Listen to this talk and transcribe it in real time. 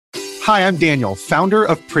Hi, I'm Daniel, founder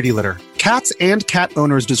of Pretty Litter. Cats and cat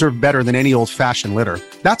owners deserve better than any old-fashioned litter.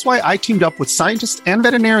 That's why I teamed up with scientists and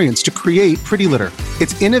veterinarians to create Pretty Litter.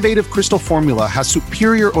 Its innovative crystal formula has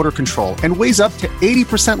superior odor control and weighs up to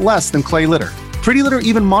 80% less than clay litter. Pretty Litter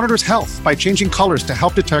even monitors health by changing colors to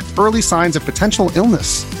help detect early signs of potential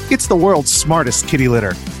illness. It's the world's smartest kitty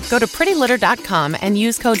litter. Go to prettylitter.com and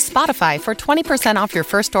use code SPOTIFY for 20% off your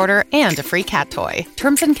first order and a free cat toy.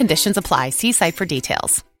 Terms and conditions apply. See site for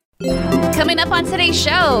details. Coming up on today's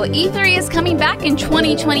show, E3 is coming back in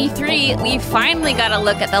 2023. We finally got a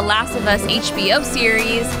look at the Last of Us HBO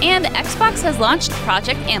series, and Xbox has launched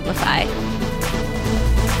Project Amplify.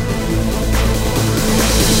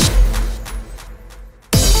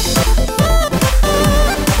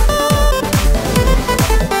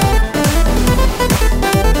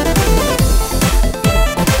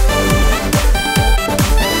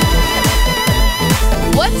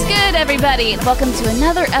 Everybody, welcome to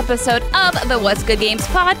another episode of the What's Good Games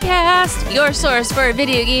podcast, your source for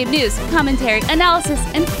video game news, commentary, analysis,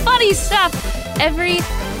 and funny stuff every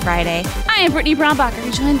Friday. I am Brittany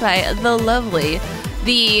Brombacher, joined by the lovely,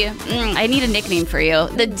 I need a nickname for you,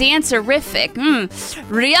 the dancerific,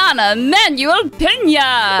 Rihanna Manuel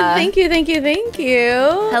Pena. Thank you.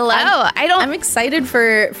 Hello. I'm excited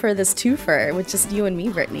for this twofer with just you and me,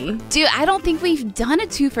 Brittany. Dude, I don't think we've done a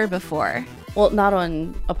twofer before. Well, not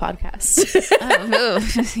on a podcast. I know.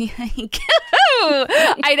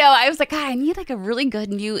 I was like, God, I need like a really good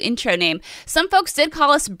new intro name. Some folks did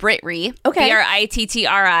call us Brittry. Okay. Brittri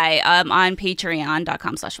on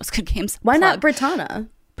patreon.com/what'sgoodgames. Why not Brittana?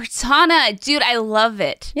 Brittana. Dude, I love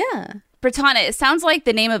it. Yeah. Brittana. It sounds like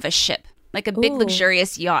the name of a ship, like a big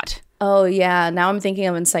luxurious yacht. Oh, yeah. Now I'm thinking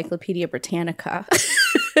of Encyclopedia Britannica.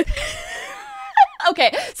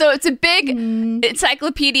 Okay, so it's a big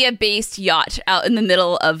encyclopedia-based yacht out in the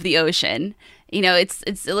middle of the ocean. You know, it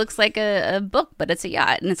looks like a book, but it's a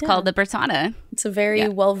yacht, and it's called the Brittana. It's a very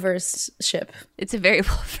well-versed ship. It's a very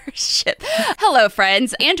well-versed ship. Hello,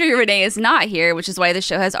 friends. Andrea Renee is not here, which is why the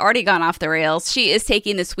show has already gone off the rails. She is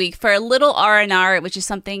taking this week for a little R&R, which is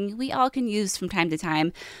something we all can use from time to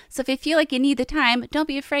time. So if you feel like you need the time, don't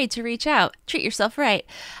be afraid to reach out. Treat yourself right.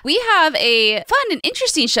 We have a fun and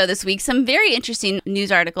interesting show this week, some very interesting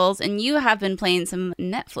news articles, and you have been playing some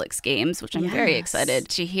Netflix games, which I'm very excited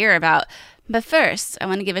to hear about. But first, I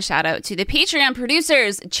want to give a shout out to the Patreon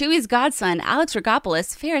producers, Chewy's Godson, Alex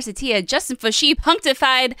Rogopoulos, Ferris Atia, Justin Fauci,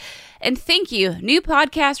 Punctified, and thank you, new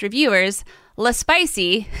podcast reviewers, La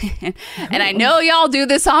Spicy. And I know y'all do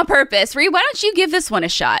this on purpose. Ree, why don't you give this one a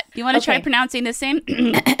shot? You want to try pronouncing this name?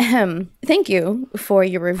 Thank you for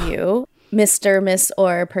your review, Mr., Miss,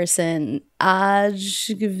 or person.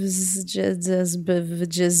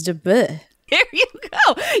 There you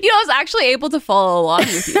go. You know, I was actually able to follow along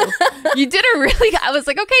with you. You did I was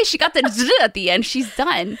like, okay, she got the at the end. She's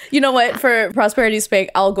done. You know what? For prosperity's sake,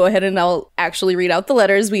 I'll go ahead and I'll actually read out the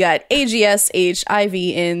letters. We got AGS, HIV,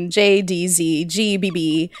 N, JDZ,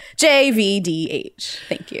 GBB, JVDH.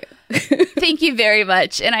 Thank you. Thank you very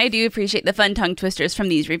much. And I do appreciate the fun tongue twisters from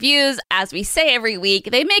these reviews. As we say every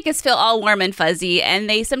week, they make us feel all warm and fuzzy, and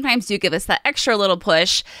they sometimes do give us that extra little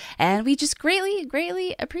push, and we just greatly,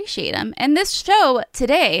 greatly appreciate them. And this show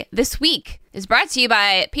today, this week, is brought to you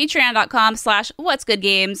by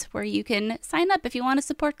patreon.com/what'sgoodgames, where you can sign up if you want to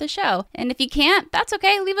support the show. And if you can't, that's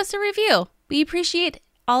okay. Leave us a review. We appreciate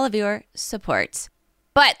all of your support.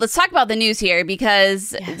 But let's talk about the news here,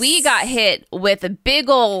 because we got hit with a big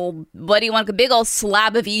old, big old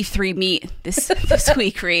slab of E3 meat this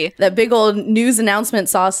week, Ree. That big old news announcement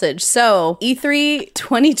sausage. So E3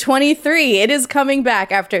 2023, it is coming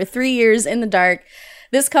back after 3 years in the dark.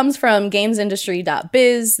 This comes from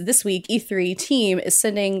gamesindustry.biz. This week, E3 team is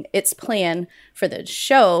sending its plan for the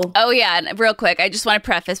show. Oh, yeah. And real quick, I just want to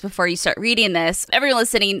preface before you start reading this. Everyone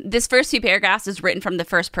listening, this first 2 paragraphs is written from the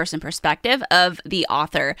first person perspective of the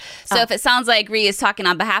author. So if it sounds like Rhea is talking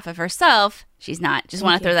on behalf of herself, she's not. Just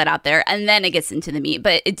want to throw that out there. And then it gets into the meat.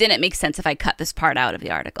 But it didn't make sense if I cut this part out of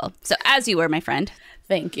the article. So as you were, my friend.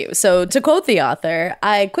 Thank you. So to quote the author,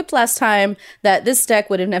 I quipped last time that this deck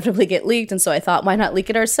would inevitably get leaked, and so I thought, why not leak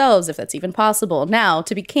it ourselves if that's even possible? Now,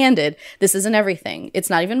 to be candid, this isn't everything. It's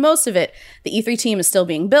not even most of it. The E3 team is still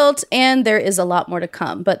being built, and there is a lot more to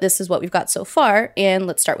come, but this is what we've got so far, and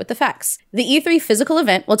let's start with the facts. The E3 physical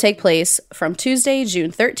event will take place from Tuesday,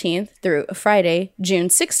 June 13th through Friday, June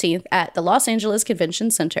 16th at the Los Angeles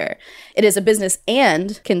Convention Center. It is a business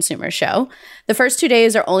and consumer show. The first 2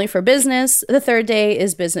 days are only for business. The third day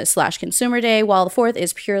is business/consumer day, while the fourth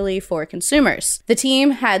is purely for consumers. The team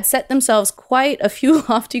had set themselves quite a few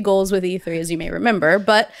lofty goals with E3, as you may remember,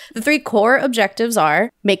 but the 3 core objectives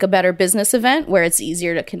are: make a better business event, event where it's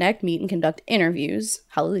easier to connect, meet, and conduct interviews.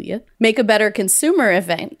 Hallelujah. Make a better consumer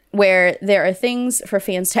event where there are things for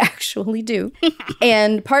fans to actually do.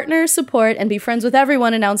 And partner, support, and be friends with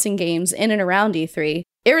everyone announcing games in and around E3,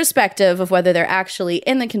 irrespective of whether they're actually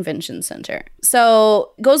in the convention center.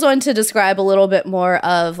 So goes on to describe a little bit more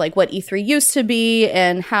of like what E3 used to be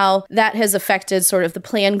and how that has affected sort of the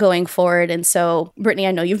plan going forward. And so, Brittany,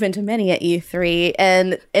 I know you've been to many at E3,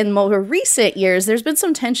 and in more recent years, there's been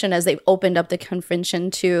some tension as they've opened up the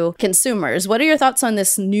convention to consumers. What are your thoughts on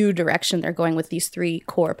this new direction they're going with these 3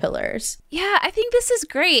 core pillars? Yeah, I think this is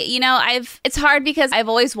great. You know, it's hard because I've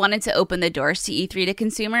always wanted to open the doors to E3 to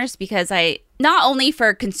consumers, because not only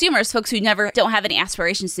for consumers, folks who don't have any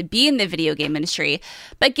aspirations to be in the video game industry,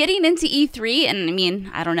 but getting into E3, and I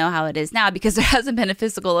mean, I don't know how it is now because there hasn't been a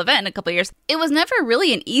physical event in a couple of years. It was never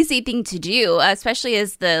really an easy thing to do, especially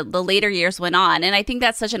as the later years went on. And I think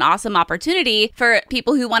that's such an awesome opportunity for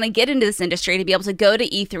people who want to get into this industry to be able to go to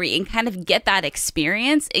E3 and kind of get that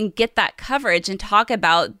experience and get that coverage and talk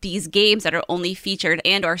about these games that are only featured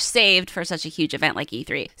and or saved for such a huge event like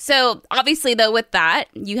E3. So obviously, though, with that,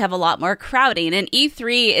 you have a lot more crowding. And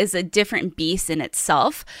E3 is a different beast in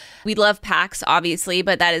itself. We love PAX, obviously,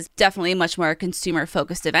 but that is definitely much more a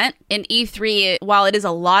consumer-focused event. And E3, while it is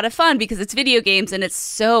a lot of fun because it's video games and it's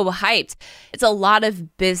so hyped, it's a lot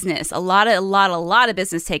of business. A lot of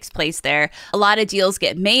business takes place there. A lot of deals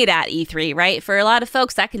get made at E3, right? For a lot of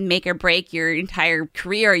folks, that can make or break your entire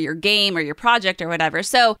career, or your game, or your project, or whatever.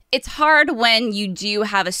 So it's hard when you do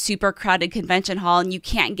have a super crowded convention hall and you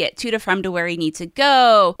can't get to and from to where you need to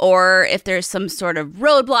go, or if there's some sort of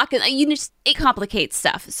roadblock, and it complicates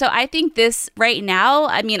stuff. So I think this right now,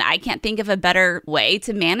 I mean, I can't think of a better way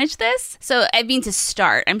to manage this. So I mean, to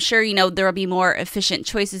start, I'm sure, there will be more efficient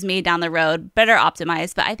choices made down the road, better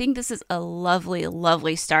optimized, but I think this is a lovely,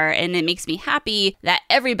 lovely start. And it makes me happy that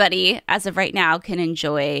everybody, as of right now, can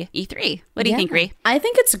enjoy E3. What do you think, Ree? I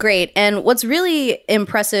think it's great. And what's really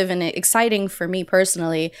impressive and exciting for me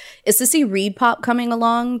personally is to see ReedPop coming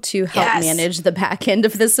along to help manage the back end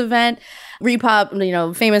of this event.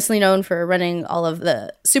 ReedPop, famously known for running all of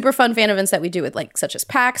the super fun fan events that we do with such as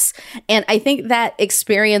PAX. And I think that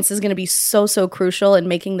experience is going to be so, so crucial in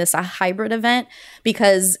making this a hybrid event,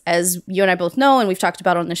 because as you and I both know, and we've talked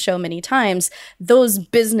about on the show many times, those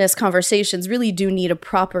business conversations really do need a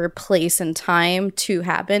proper place and time to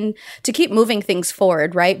happen to keep moving things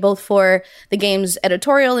forward, right? Both for the game's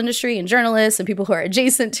editorial industry and journalists and people who are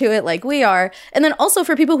adjacent to it like we are, and then also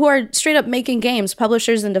for people who are straight up making games,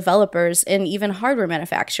 publishers and developers, and even hardware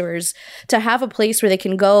manufacturers, to have a place where they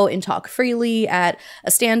can go and talk freely at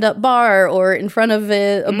a stand-up bar or in front of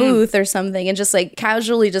a booth or something, and just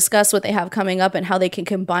casually discuss what they have coming up and how they can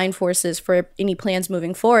combine forces for any plans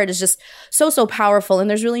moving forward is just so, so powerful. And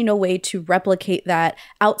there's really no way to replicate that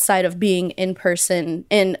outside of being in person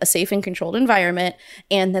in a safe and controlled environment.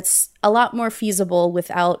 And that's a lot more feasible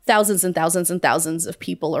without thousands and thousands and thousands of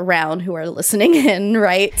people around who are listening in,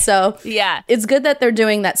 right? So yeah, it's good that they're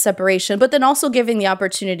doing that separation, but then also giving the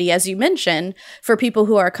opportunity, as you mentioned, for people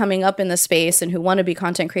who are coming up in the space and who want to be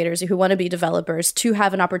content creators, who want to be developers, to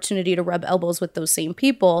have an opportunity to rub elbows with those same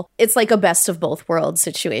people. It's like a best of both worlds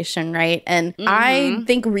situation, right? And I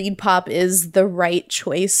think ReedPop is the right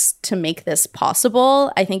choice to make this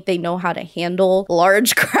possible. I think they know how to handle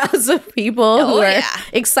large crowds of people who are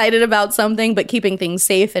excited about something, but keeping things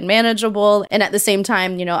safe and manageable. And at the same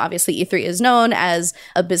time, obviously E3 is known as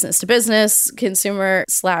a business-to-business, consumer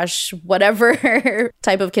 / whatever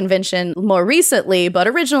type of convention more recently, but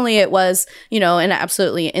originally it was, an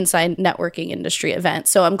absolutely inside networking industry event.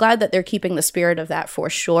 So I'm glad that they're keeping the spirit of that for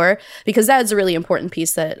sure, because that is a really important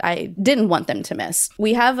piece that I didn't want them to miss.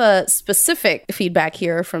 We have a specific feedback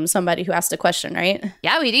here from somebody who asked a question, right?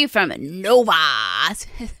 Yeah, we do, from Nova. Hi,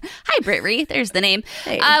 Britt Ree. There's the name.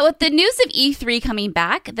 Hey. With the news of E3 coming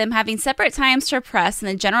back, them having separate times for press and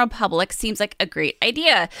the general public seems like a great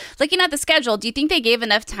idea. Looking at the schedule, do you think they gave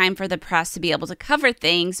enough time for the press to be able to cover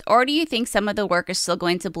things, or do you think some of the work is still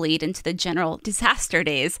going to bleed into the general disaster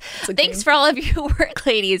days? Thanks for all of your work,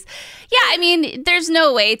 ladies. Yeah, I mean, there's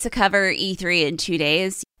no way to cover E3 in 2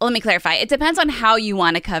 days. Let me clarify. It depends on how you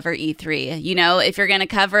want to cover E3. If you're going to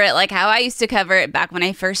cover it like how I used to cover it back when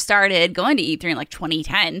I first started going to E3 in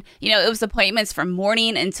 2010, it was appointments from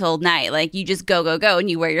morning until night. You just go, and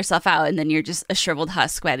you wear yourself out, and then you're just a shriveled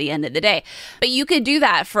husk by the end of the day. But you could do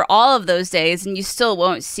that for all of those days, and you still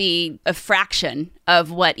won't see a fraction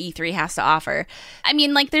of what E3 has to offer. I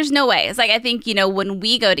mean, there's no way. It's I think, when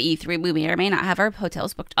we go to E3, we may or may not have our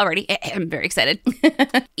hotels booked already. I'm very excited.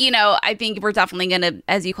 I think we're definitely going to,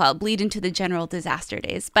 as you call it, bleed into the general disaster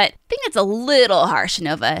days. But I think it's a little harsh,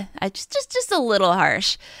 Nova. Just a little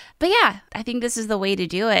harsh. But yeah, I think this is the way to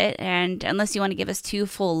do it. And unless you want to give us 2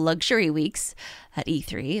 full luxury weeks at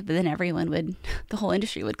E3, but then the whole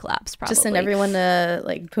industry would collapse probably. Just send everyone to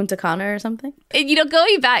like Punta Cana or something. And,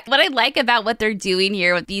 going back, what I like about what they're doing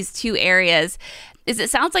here with these 2 areas is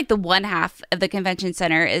it sounds like the one half of the convention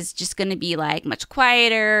center is just going to be like much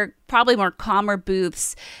quieter, probably more calmer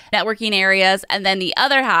booths, networking areas, and then the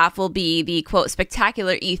other half will be the quote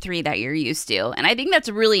spectacular E3 that you're used to. And I think that's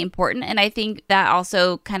really important, and I think that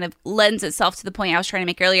also kind of lends itself to the point I was trying to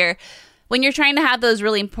make earlier. When you're trying to have those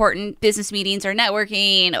really important business meetings or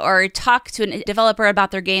networking or talk to a developer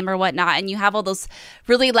about their game or whatnot, and you have all those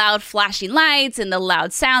really loud flashing lights and the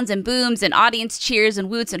loud sounds and booms and audience cheers and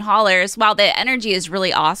woots and hollers, while the energy is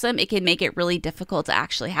really awesome, it can make it really difficult to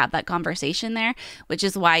actually have that conversation there, which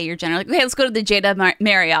is why you're generally like, okay, let's go to the Jada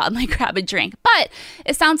Marriott and like grab a drink. But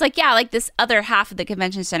it sounds like, yeah, like this other half of the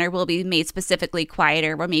convention center will be made specifically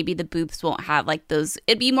quieter, where maybe the booths won't have like those.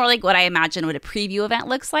 It'd be more like what I imagine what a preview event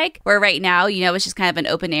looks like, where right now, it's just kind of an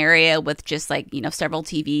open area with just like, several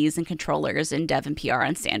TVs and controllers and dev and PR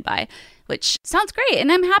on standby, which sounds great.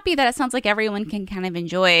 And I'm happy that it sounds like everyone can kind of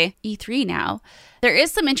enjoy E3 now. There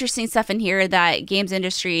is some interesting stuff in here that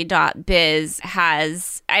gamesindustry.biz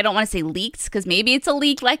has, I don't want to say leaked, because maybe it's a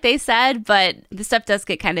leak like they said, but the stuff does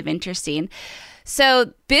get kind of interesting.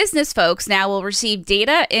 So business folks now will receive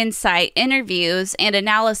data, insight, interviews, and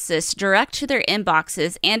analysis direct to their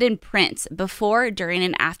inboxes and in print before, during,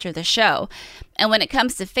 and after the show. And when it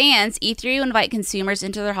comes to fans, E3 will invite consumers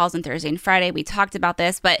into their halls on Thursday and Friday. We talked about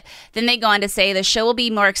this, but then they go on to say the show will be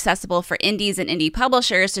more accessible for indies and indie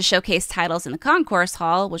publishers to showcase titles in the concourse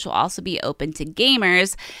hall, which will also be open to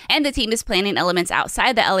gamers. And the team is planning elements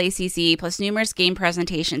outside the LACC, plus numerous game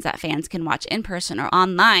presentations that fans can watch in person or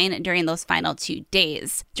online during those final 2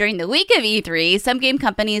 days. During the week of E3, some game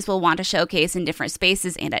companies will want to showcase in different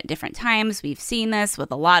spaces and at different times. We've seen this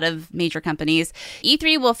with a lot of major companies.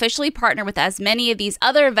 E3 will officially partner with as many of these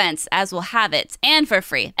other events as will have it, and for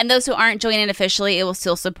free. And those who aren't joining officially, it will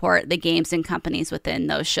still support the games and companies within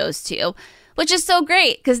those shows too, which is so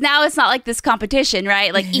great because now it's not like this competition,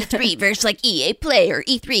 right? Like E3 versus like EA Play or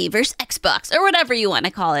E3 versus Xbox or whatever you want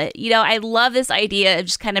to call it. I love this idea of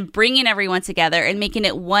just kind of bringing everyone together and making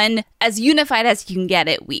it one as unified as you can get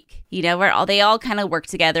it week. Where they all kind of work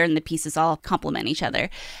together and the pieces all complement each other.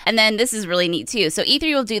 And then this is really neat too. So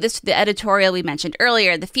E3 will do this to the editorial we mentioned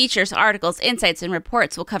earlier. The features, articles, insights, and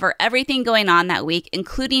reports will cover everything going on that week,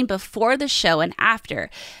 including before the show and after.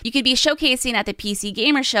 You could be showcasing at the PC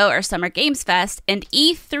Gamer Show or Summer Games Fest, and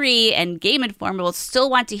E3 and Game Informer will still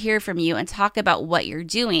want to hear from you and talk about what you're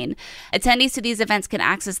doing. Attendees to these events can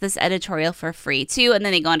access this editorial for free too. And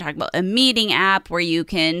then they go on to talk about a meeting app where you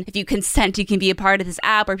can, if you consent, you can be a part of this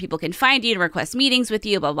app where people can find you and request meetings with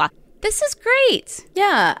you, blah, blah. This is great.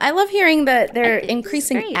 Yeah, I love hearing that they're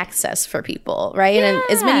increasing access for people, right? Yeah. In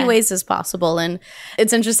as many ways as possible. And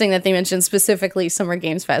it's interesting that they mentioned specifically Summer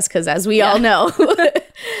Games Fest, because as we all know,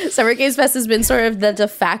 Summer Games Fest has been sort of the de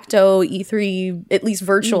facto E3, at least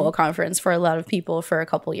virtual conference for a lot of people for a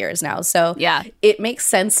couple years now. So it makes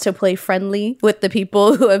sense to play friendly with the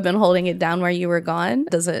people who have been holding it down where you were gone.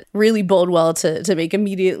 Does it really bode well to make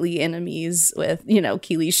immediately enemies with,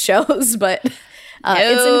 Keighley's shows, but...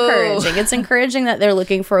 It's encouraging. It's encouraging that they're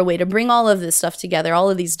looking for a way to bring all of this stuff together,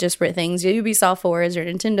 all of these disparate things, your Ubisoft Forwards, your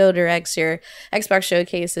Nintendo Directs, your Xbox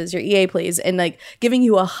Showcases, your EA Plays, and like giving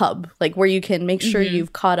you a hub, like where you can make sure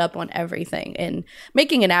you've caught up on everything. And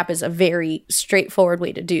making an app is a very straightforward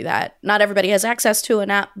way to do that. Not everybody has access to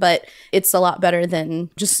an app, but it's a lot better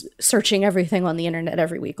than just searching everything on the internet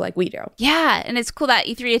every week like we do. Yeah, and it's cool that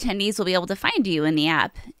E3 attendees will be able to find you in the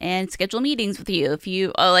app and schedule meetings with you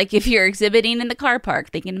if you're exhibiting in the car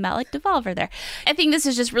park, thinking about like Devolver there. I think this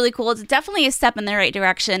is just really cool. It's definitely a step in the right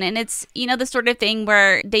direction, and it's the sort of thing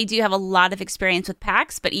where they do have a lot of experience with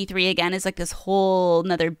PAX, but E3 again is like this whole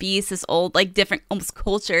another beast, this old like different almost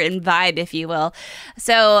culture and vibe, if you will.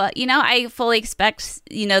 So I fully expect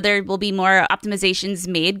there will be more optimizations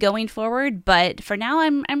made going forward, but for now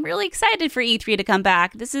I'm really excited for E3 to come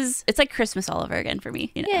back. It's like Christmas all over again for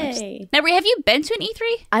me. Yay. Now, have you been to an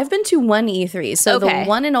E3? I've been to one E3. So the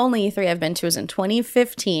one and only E3 I've been to was in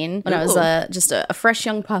 2015 when I was just a fresh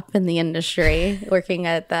young pup in the industry working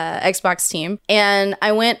at the Xbox team. And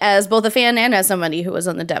I went as both a fan and as somebody who was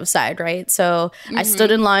on the dev side, right? So I stood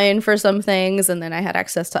in line for some things and then I had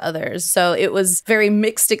access to others. So it was very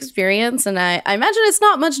mixed experience. And I imagine it's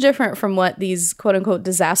not much different from what these quote unquote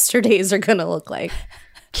disaster days are going to look like.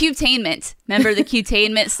 Qtainment. Remember the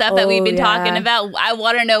Qtainment stuff that we've been talking about? I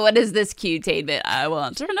want to know, what is this Qtainment? I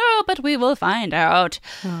want to know, but we will find out.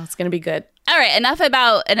 Oh, it's going to be good. All right, enough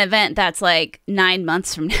about an event that's like 9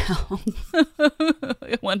 months from now.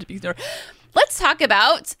 I wanted to be sure. Let's talk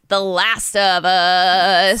about The Last of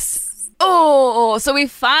Us. Oh, so we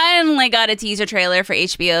finally got a teaser trailer for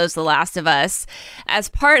HBO's The Last of Us as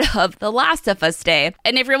part of The Last of Us Day.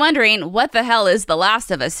 And if you're wondering, what the hell is The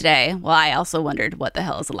Last of Us Day? Well, I also wondered, what the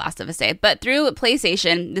hell is The Last of Us Day? But through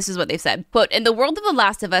PlayStation, this is what they've said. Quote, in the world of The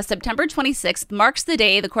Last of Us, September 26th marks the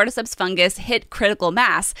day the cordyceps fungus hit critical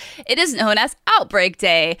mass. It is known as Outbreak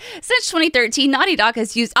Day. Since 2013, Naughty Dog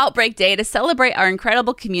has used Outbreak Day to celebrate our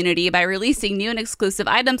incredible community by releasing new and exclusive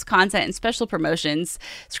items, content, and special promotions.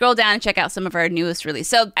 Scroll down and check out some of our newest release.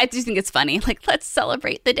 So I do think it's funny. Like, let's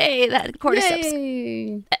celebrate the day that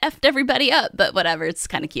cordyceps effed everybody up. But whatever, it's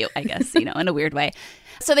kind of cute, I guess, in a weird way.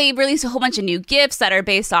 So they released a whole bunch of new GIFs that are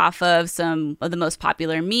based off of some of the most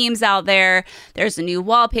popular memes out there. There's a new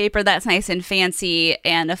wallpaper that's nice and fancy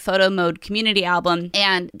and a photo mode community album.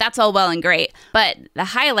 And that's all well and great. But the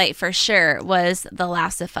highlight for sure was the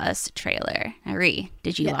Last of Us trailer. Ari,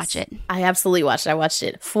 did you watch it? I absolutely watched it. I watched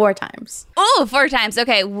it 4 times. Oh, 4 times.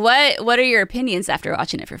 Okay. What are your opinions after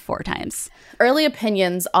watching it for 4 times? Early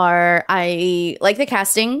opinions are I like the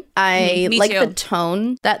casting. I like the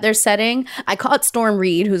tone that they're setting. I caught Storm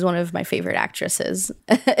Reed, who's one of my favorite actresses,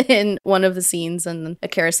 in one of the scenes in a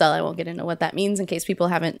carousel. I won't get into what that means in case people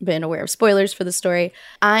haven't been aware of spoilers for the story.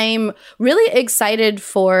 I'm really excited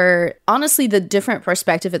for, honestly, the different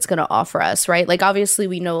perspective it's going to offer us, right? Like, obviously,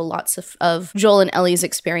 we know lots of Joel and Ellie's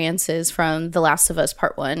experiences from The Last of Us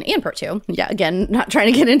Part 1 and Part 2. Yeah, again, not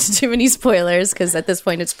trying to get into too many spoilers because at this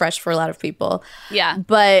point it's fresh for a lot of people. Yeah.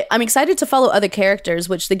 But I'm excited to follow other characters,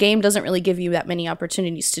 which the game doesn't really give you that many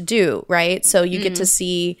opportunities to do, right? So you get to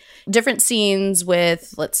see different scenes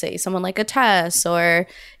with, let's say, someone like a Tess or,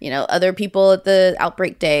 other people at the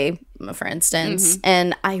Outbreak Day, for instance.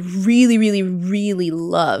 And I really, really, really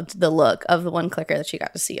loved the look of the one clicker that you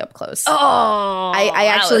got to see up close. Oh, I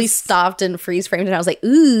actually stopped and freeze framed and I was like,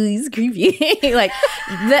 ooh, he's creepy. Like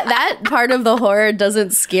that part of the horror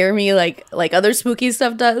doesn't scare me like other spooky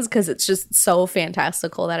stuff does, because it's just so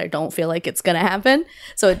fantastical that I don't feel like it's gonna happen.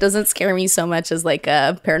 So it doesn't scare me so much as like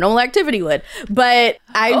a Paranormal Activity would. But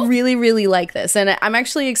I really, really like this, and I'm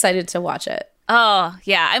actually excited to watch it. Oh,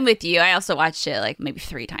 yeah, I'm with you. I also watched it like maybe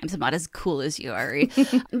 3 times. I'm not as cool as you, Ari.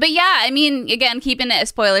 But yeah, I mean, again, keeping it as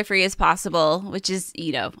spoiler-free as possible, which is,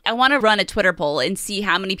 I want to run a Twitter poll and see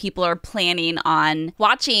how many people are planning on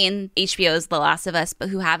watching HBO's The Last of Us, but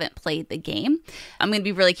who haven't played the game. I'm going to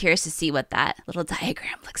be really curious to see what that little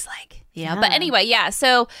diagram looks like. Yeah. But anyway,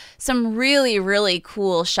 so some really, really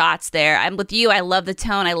cool shots there. I'm with you. I love the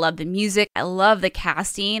tone. I love the music. I love the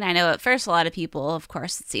casting. I know at first a lot of people, of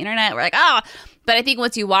course, it's the internet, we're like, but I think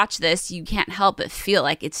once you watch this, you can't help but feel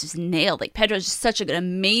like it's just nailed. Like, Pedro's just such an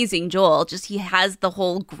amazing Joel. Just he has the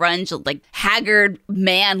whole grunge, like, haggard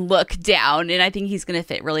man look down, and I think he's going to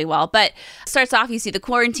fit really well. But starts off, you see the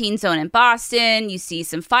quarantine zone in Boston. You see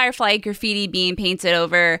some Firefly graffiti being painted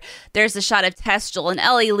over. There's a shot of Tess, Joel, and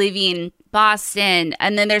Ellie leaving Boston.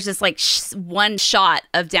 And then there's this, like, one shot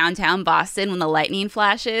of downtown Boston when the lightning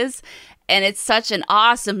flashes. And it's such an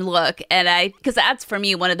awesome look. And because that's for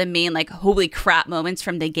me one of the main, like, holy crap moments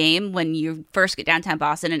from the game, when you first get downtown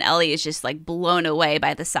Boston and Ellie is just like blown away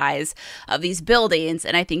by the size of these buildings.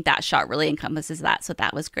 And I think that shot really encompasses that. So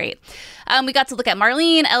that was great. We got to look at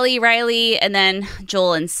Marlene, Ellie, Riley, and then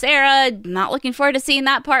Joel and Sarah. Not looking forward to seeing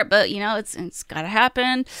that part, but it's got to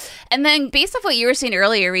happen. And then based off what you were saying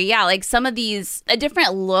earlier, like some of these, a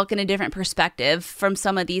different look and a different perspective from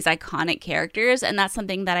some of these iconic characters. And that's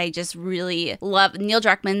something that I just really love. Neil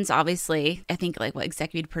Druckmann's obviously, I think, like, what,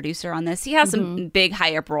 executive producer on this. He has some big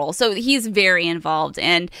high up role, so he's very involved,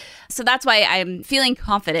 and so that's why I'm feeling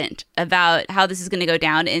confident about how this is going to go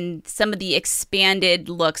down and some of the expanded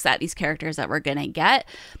looks at these characters that we're going to get.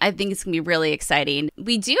 I think it's going to be really exciting.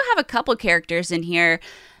 We do have a couple characters in here.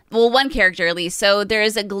 Well, one character at least. So there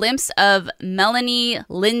is a glimpse of Melanie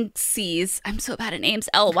Lynskey. I'm so bad at names.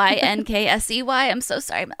 Lynksey. I'm so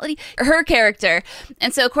sorry, Melanie. Her character.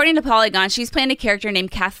 And so according to Polygon, she's playing a character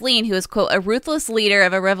named Kathleen, who is, quote, a ruthless leader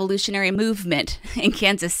of a revolutionary movement in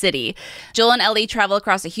Kansas City. Joel and Ellie travel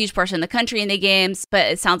across a huge portion of the country in the games, but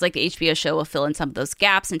it sounds like the HBO show will fill in some of those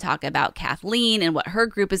gaps and talk about Kathleen and what her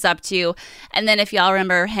group is up to. And then if y'all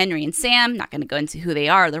remember Henry and Sam, not going to go into who they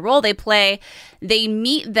are, the role they play, they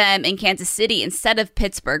meet them them in Kansas City instead of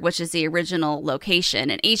Pittsburgh, which is the original location.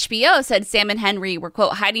 And HBO said Sam and Henry were,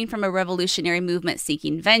 quote, hiding from a revolutionary movement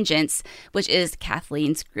seeking vengeance, which is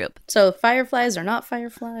Kathleen's group. So Fireflies are not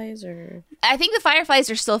Fireflies, or? I think the Fireflies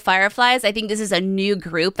are still Fireflies. I think this is a new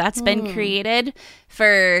group that's been created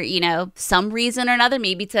for, you know, some reason or another,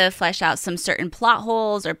 maybe to flesh out some certain plot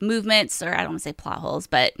holes or movements, or I don't want to say plot holes,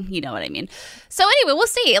 but you know what I mean. So anyway, we'll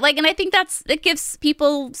see. Like, and I think it gives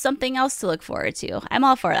people something else to look forward to. I'm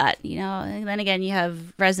all for that, you know. And then again, you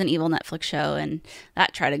have Resident Evil Netflix show, and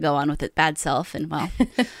that tried to go on with its bad self, and well,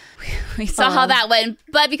 we saw how that went.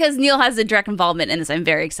 But because Neil has a direct involvement in this, I'm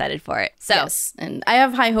very excited for it. So yes, and I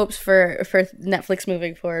have high hopes for Netflix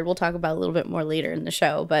moving forward. We'll talk about it a little bit more later in the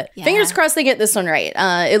show, but fingers crossed they get this one right.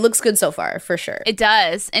 It looks good so far, for sure. It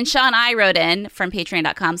does. And Sean I wrote in from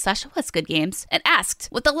patreon.com/what'sgoodgames and asked,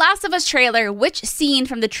 with the Last of Us trailer, which scene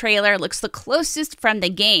from the trailer looks the closest from the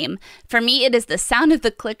game? For me, it is the sound of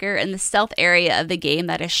the clicker in the stealth area of the game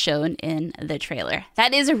that is shown in the trailer.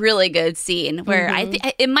 That is a really good scene where I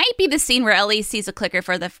think it might be the scene where Ellie sees a clicker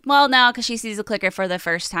because she sees a clicker for the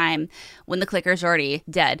first time when the clicker's already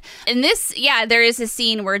dead. And this, there is a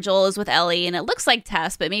scene where Joel is with Ellie and it looks like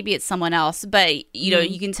Tess, but maybe it's someone else. But, you know,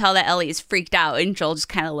 you can tell that Ellie is freaked out and Joel just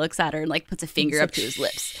kind of looks at her and like puts a finger up to his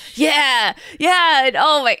lips. Yeah. And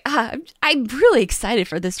oh my God, I'm really excited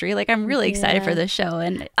for this, Like, I'm really excited for this show.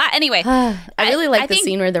 And anyway, I really like the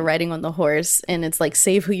scene where they're riding on the horse and it's like,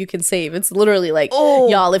 save who you can save. It's literally like,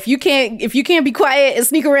 y'all, if you can't be quiet and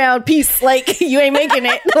sneak around, peace. Like, you ain't making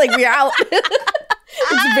it. Like, we're out.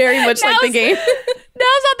 It's very much like the game.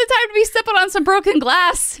 Now's not the time to be stepping on some broken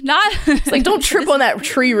glass. It's like, don't trip on that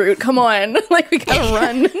tree root. Come on. Like, we gotta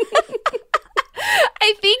run.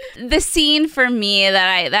 I think the scene for me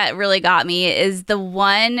that really got me is the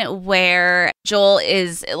one where Joel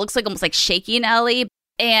it looks like almost like shaking Ellie.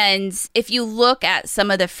 And if you look at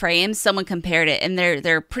some of the frames, someone compared it, and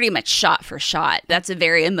they're pretty much shot for shot. That's a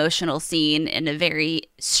very emotional scene and a very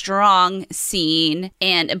strong scene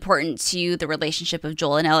and important to the relationship of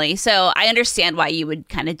Joel and Ellie. So I understand why you would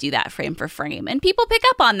kind of do that frame for frame. And people pick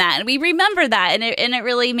up on that, and we remember that, and it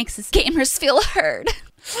really makes us gamers feel heard.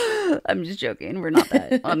 I'm just joking. We're not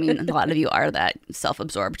that. I mean, a lot of you are that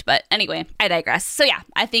self-absorbed. But anyway, I digress. So yeah,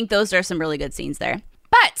 I think those are some really good scenes there.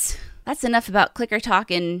 But that's enough about clicker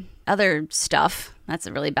talk and other stuff. That's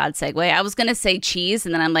a really bad segue. I was going to say cheese,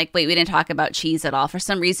 and then I'm like, wait, we didn't talk about cheese at all. For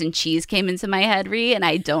some reason, cheese came into my head, Ree, and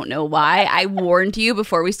I don't know why. I warned you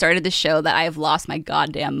before we started the show that I have lost my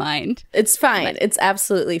goddamn mind. It's fine. It's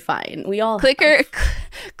absolutely fine. We all Clicker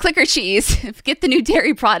cheese. Get the new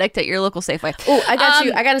dairy product at your local Safeway. Oh, I got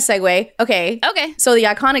you. I got a segue. Okay. So the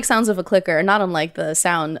iconic sounds of a clicker are not unlike the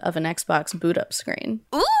sound of an Xbox boot up screen.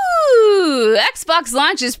 Ooh, Xbox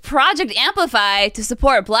launches Project Amplify to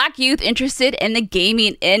support Black youth interested in the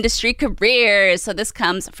gaming industry careers. So this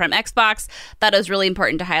comes from Xbox. Thought it was really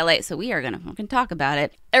important to highlight, so we are going to talk about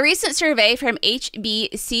it. A recent survey from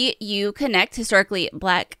HBCU Connect, historically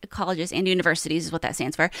Black colleges and universities is what that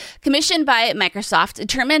stands for, commissioned by Microsoft,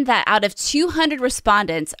 determined that out of 200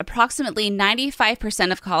 respondents, approximately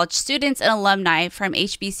 95% of college students and alumni from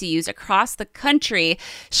HBCUs across the country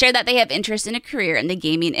share that they have interest in a career in the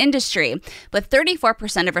gaming industry, with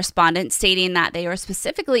 34% of respondents stating that they were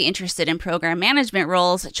specifically interested in program management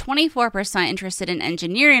roles, 24% interested in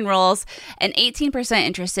engineering roles, and 18%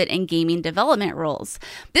 interested in gaming development roles.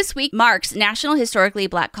 This week marks National Historically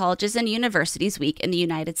Black Colleges and Universities Week in the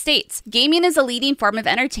United States. Gaming is a leading form of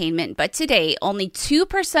entertainment, but today only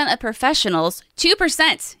 2% of professionals,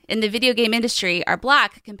 2% in the video game industry are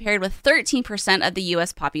Black, compared with 13% of the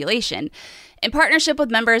U.S. population. In partnership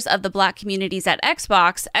with members of the Black communities at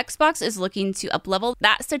Xbox, Xbox is looking to uplevel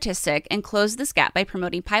that statistic and close this gap by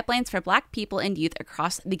promoting pipelines for Black people and youth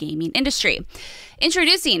across the gaming industry.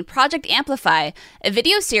 Introducing Project Amplify, a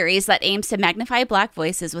video series that aims to magnify Black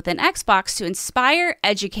voices within Xbox to inspire,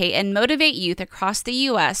 educate, and motivate youth across the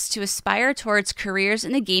U.S. to aspire towards careers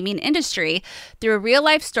in the gaming industry through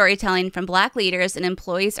real-life storytelling from Black leaders and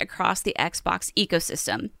employees across the Xbox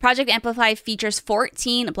ecosystem. Project Amplify features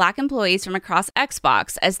 14 Black employees from across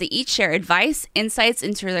Xbox as they each share advice, insights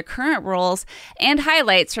into their current roles, and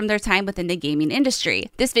highlights from their time within the gaming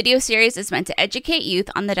industry. This video series is meant to educate youth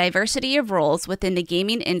on the diversity of roles within the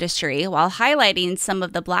gaming industry while highlighting some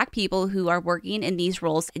of the Black people who are working in these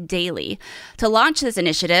roles daily. To launch this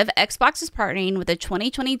initiative, Xbox is partnering with the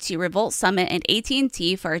 2022 Revolt Summit and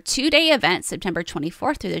AT&T for a 2-day event, September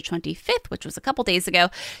 24th through the 25th, which was a couple days ago,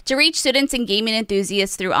 to reach students and gaming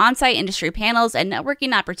enthusiasts through on-site industry panels and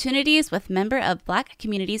networking opportunities with member of Black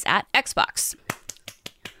communities at Xbox.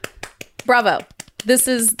 Bravo. This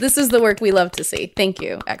is the work we love to see. Thank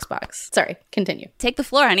you, Xbox. Sorry, continue. Take the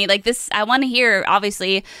floor, honey. Like this, I want to hear,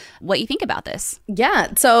 obviously, what you think about this.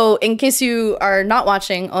 Yeah. So in case you are not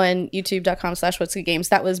watching on youtube.com/whatsgoodgames,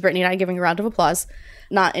 that was Brittany and I giving a round of applause,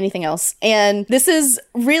 not anything else. And this is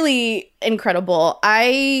really incredible.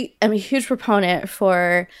 I am a huge proponent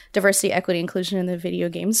for diversity, equity, inclusion in the video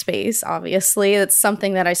game space. Obviously, that's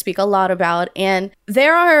something that I speak a lot about. And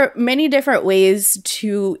there are many different ways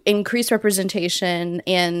to increase representation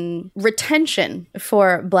and retention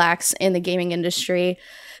for Blacks in the gaming industry.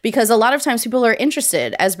 Because a lot of times people are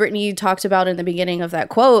interested, as Brittany talked about in the beginning of that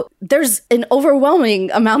quote, there's an overwhelming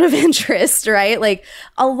amount of interest, right? Like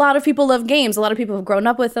a lot of people love games. A lot of people have grown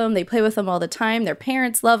up with them. They play with them all the time. Their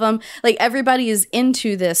parents love them. Like everybody is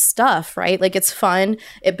into this stuff, right? Like it's fun.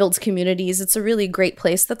 It builds communities. It's a really great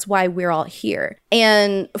place. That's why we're all here.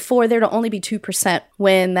 And for there to only be 2%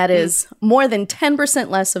 when that is more than 10%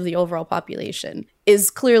 less of the overall population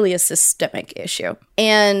is clearly a systemic issue.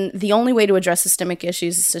 And the only way to address systemic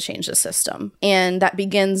issues is to change the system. And that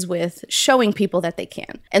begins with showing people that they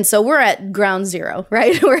can. And so we're at ground zero,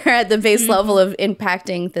 right? We're at the base level of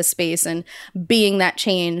impacting the space and being that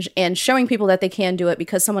change and showing people that they can do it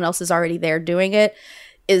because someone else is already there doing it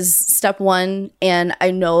is step one. And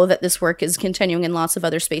I know that this work is continuing in lots of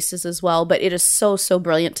other spaces as well, but it is so, so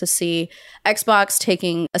brilliant to see Xbox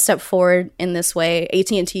taking a step forward in this way,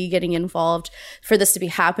 AT&T getting involved for this to be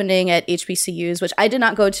happening at HBCUs, which I did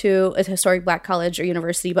not go to a historic Black college or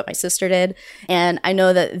university, but my sister did. And I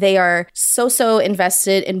know that they are so, so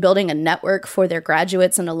invested in building a network for their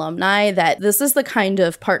graduates and alumni that this is the kind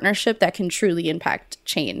of partnership that can truly impact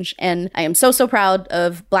change. And I am so, so proud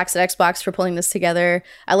of Blacks at Xbox for pulling this together.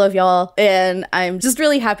 I love y'all. And I'm just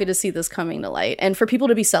really happy to see this coming to light and for people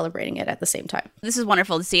to be celebrating it at the same time. This is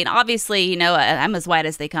wonderful to see. And obviously, you know, I'm as white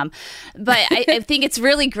as they come. But I think it's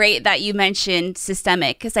really great that you mentioned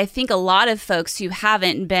systemic, because I think a lot of folks who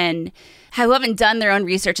haven't done their own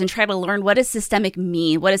research and try to learn what does systemic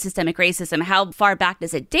mean, what is systemic racism, how far back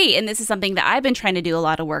does it date? And this is something that I've been trying to do a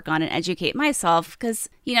lot of work on and educate myself because,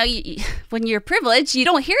 you know, when you're privileged, you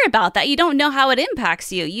don't hear about that. You don't know how it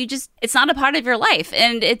impacts you. It's not a part of your life.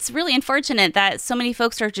 And it's really unfortunate that so many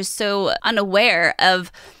folks are just so unaware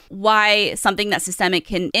of why something that's systemic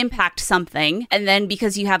can impact something. And then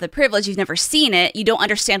because you have the privilege, you've never seen it, you don't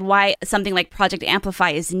understand why something like Project Amplify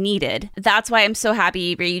is needed. That's why I'm so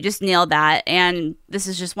happy, Brie, you just nailed that. And this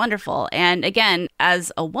is just wonderful. And again,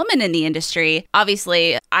 as a woman in the industry,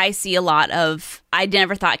 obviously I see a lot of, I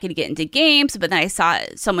never thought I could get into games, but then I saw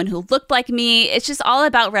someone who looked like me. It's just all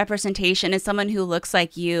about representation and someone who looks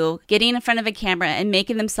like you getting in front of a camera and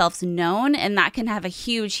making themselves known. And that can have a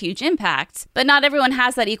huge, huge impact. But not everyone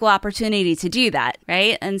has that equal opportunity to do that,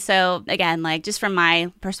 right? And so again, like just from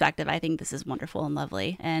my perspective, I think this is wonderful and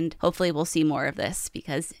lovely. And hopefully we'll see more of this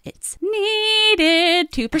because it's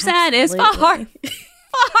needed. 2% Absolutely. Is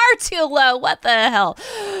far too low. What the hell?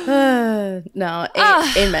 No,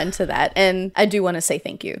 amen to that. And I do want to say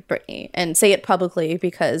thank you, Brittany, and say it publicly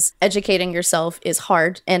because educating yourself is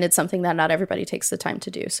hard and it's something that not everybody takes the time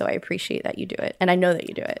to do. So I appreciate that you do it. And I know that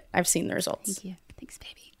you do it. I've seen the results. Thank you. Thanks,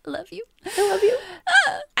 baby. I love you. I love you.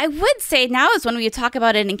 I would say now is when we talk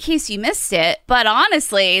about it in case you missed it. But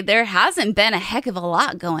honestly, there hasn't been a heck of a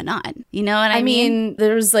lot going on. You know what I mean?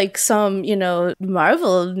 There's like some, you know,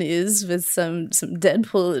 Marvel news with some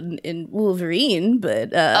Deadpool and Wolverine.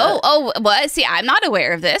 But what? See, I'm not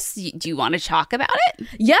aware of this. Do you want to talk about it?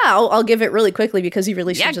 Yeah, I'll give it really quickly because you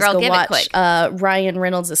really should just go watch Ryan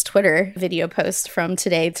Reynolds' Twitter video post from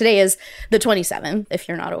today. Today is the 27th, if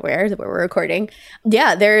you're not aware that we're recording.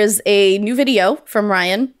 Yeah, there is a new video from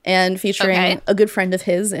Ryan and featuring a good friend of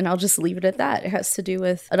his, and I'll just leave it at that. It has to do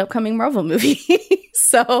with an upcoming Marvel movie.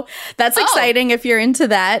 So that's exciting if you're into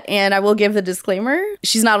that. And I will give the disclaimer.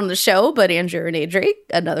 She's not on the show, but Andrea Renee Drake,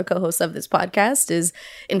 another co-host of this podcast, is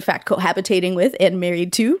in fact cohabitating with and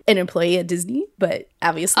married to an employee at Disney. But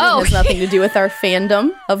obviously it has nothing to do with our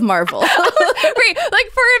fandom of Marvel.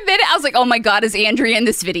 Like for a minute, I was like, oh my God, is Andrea in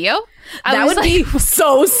this video? That would be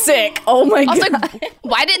so sick. Oh my God. I was like,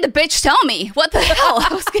 why didn't the bitch tell me? What the hell?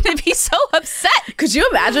 I was going to be so upset. Could you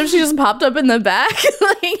imagine if she just popped up in the back?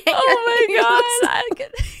 Oh my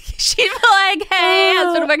God. She'd be like, hey,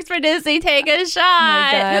 husband works for Disney, take a shot.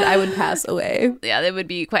 Oh my God, I would pass away. Yeah, that would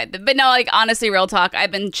be quite but no, like honestly, real talk,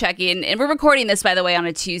 I've been checking, and we're recording this, by the way, on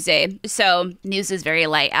a Tuesday, so news is very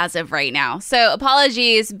light as of right now. So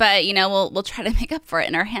apologies, but you know, we'll try to make up for it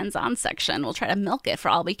in our hands-on section. We'll try to milk it for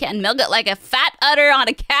all we can. Milk it like a fat udder on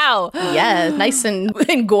a cow. Yeah, nice and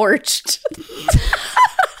engorged.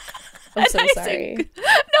 I'm so sorry. No,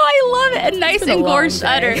 I love it. A nice engorged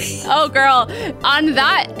udder. Oh, girl. On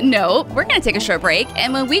that note, we're going to take a short break.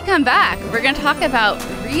 And when we come back, we're going to talk about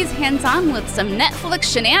Ree's hands-on with some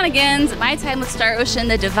Netflix shenanigans, My Time with Star Ocean,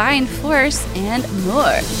 The Divine Force, and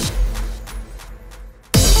more.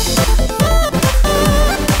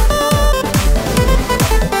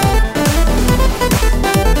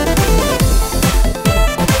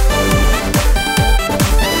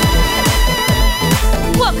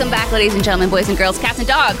 Welcome back, ladies and gentlemen, boys and girls, cats and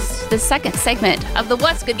dogs. The second segment of the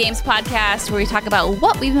What's Good Games podcast, where we talk about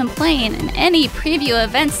what we've been playing and any preview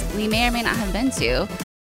events we may or may not have been to.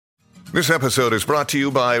 This episode is brought to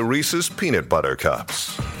you by Reese's Peanut Butter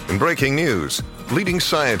Cups. In breaking news, leading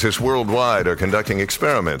scientists worldwide are conducting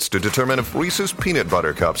experiments to determine if Reese's Peanut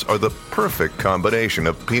Butter Cups are the perfect combination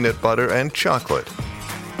of peanut butter and chocolate.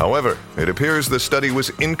 However, it appears the study was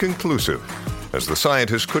inconclusive, as the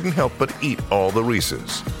scientists couldn't help but eat all the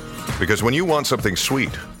Reese's. Because when you want something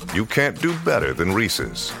sweet, you can't do better than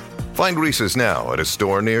Reese's. Find Reese's now at a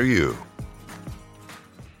store near you.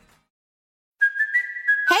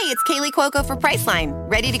 Hey, it's Kaylee Cuoco for Priceline.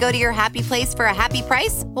 Ready to go to your happy place for a happy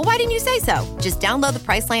price? Well, why didn't you say so? Just download the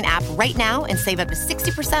Priceline app right now and save up to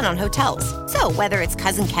 60% on hotels. So whether it's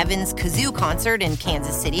Cousin Kevin's Kazoo Concert in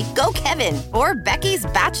Kansas City, go Kevin, or Becky's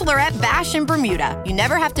Bachelorette Bash in Bermuda, you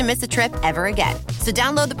never have to miss a trip ever again. So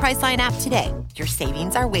download the Priceline app today. Your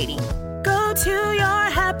savings are waiting. Go to your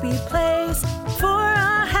happy place for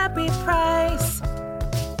a happy price.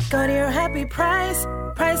 Go to your happy price,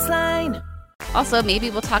 Priceline. Also, maybe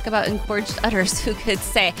we'll talk about engorged udders, who could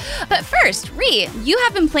say. But first, Ree, you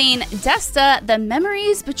have been playing Desta, The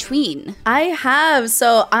Memories Between. I have.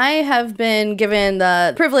 So I have been given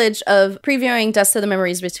the privilege of previewing Desta, The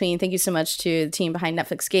Memories Between. Thank you so much to the team behind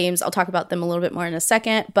Netflix Games. I'll talk about them a little bit more in a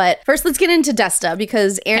second. But first, let's get into Desta,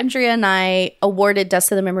 because Andrea and I awarded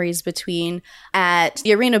Desta, The Memories Between at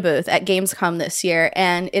the Arena booth at Gamescom this year.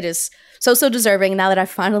 And it is so deserving. Now that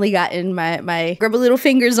I've finally gotten my grubby little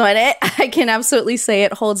fingers on it, I can absolutely say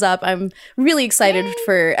it holds up. I'm really excited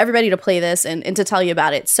for everybody to play this and to tell you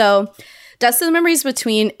about it. So Desta, The Memories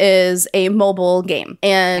Between is a mobile game,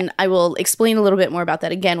 and I will explain a little bit more about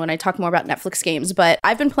that again when I talk more about Netflix games, but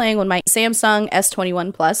I've been playing on my Samsung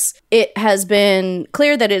S21 Plus. It has been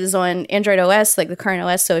clear that it is on Android OS, like the current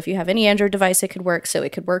OS, so if you have any Android device, it could work. So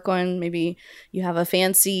it could work on, maybe you have a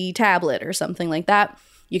fancy tablet or something like that.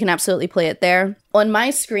 You can absolutely play it there. On my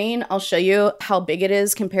screen, I'll show you how big it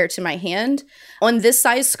is compared to my hand. On this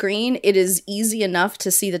size screen, it is easy enough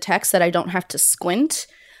to see the text that I don't have to squint.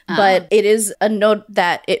 But it is a note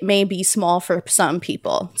that it may be small for some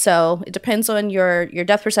people. So it depends on your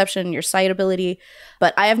depth perception, your sight ability.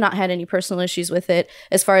 But I have not had any personal issues with it.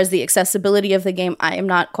 As far as the accessibility of the game, I am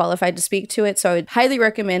not qualified to speak to it. So I would highly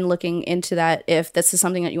recommend looking into that if this is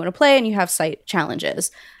something that you want to play and you have sight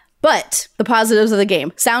challenges. But the positives of the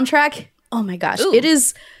game. Soundtrack, oh my gosh, It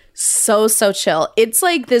is so chill. It's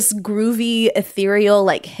like this groovy, ethereal,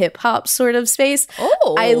 like hip hop sort of space.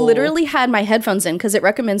 Oh. I literally had my headphones in because it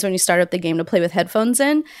recommends when you start up the game to play with headphones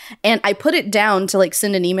in. And I put it down to like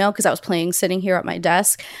send an email because I was playing sitting here at my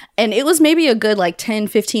desk. And it was maybe a good like 10,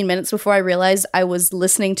 15 minutes before I realized I was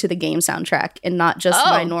listening to the game soundtrack and not just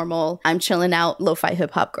my normal, I'm chilling out, lo-fi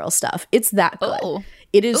hip hop girl stuff. It's that good. Oh.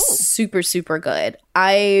 It is super good.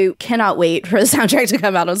 I cannot wait for the soundtrack to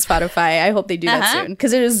come out on Spotify. I hope they do that soon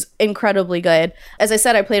because it is incredibly good. As I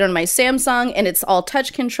said, I played on my Samsung and it's all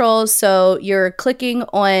touch controls. So you're clicking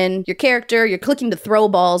on your character, you're clicking to throw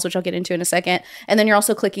balls, which I'll get into in a second. And then you're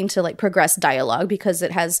also clicking to like progress dialogue because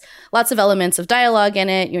it has lots of elements of dialogue in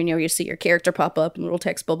it. You know, you see your character pop up in a little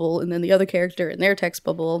text bubble and then the other character in their text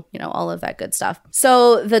bubble, you know, all of that good stuff.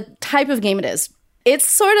 So the type of game it is. It's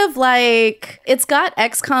sort of like, it's got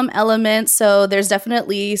XCOM elements, so there's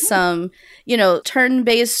definitely some, you know,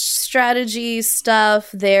 turn-based strategy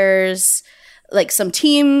stuff. There's like some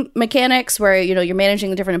team mechanics where, you know, you're managing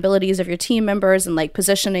the different abilities of your team members and like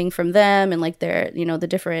positioning from them and like their, you know, the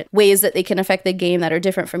different ways that they can affect the game that are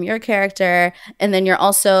different from your character. And then you're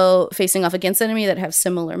also facing off against enemy that have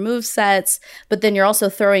similar move sets, but then you're also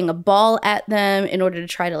throwing a ball at them in order to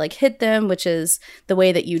try to like hit them, which is the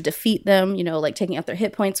way that you defeat them, you know, like taking out their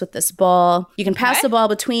hit points with this ball. You can pass the ball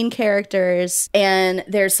between characters, and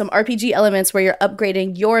there's some RPG elements where you're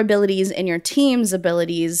upgrading your abilities and your team's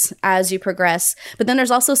abilities as you progress. But then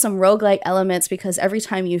there's also some roguelike elements because every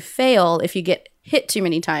time you fail, if you get hit too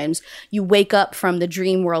many times, you wake up from the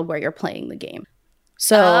dream world where you're playing the game.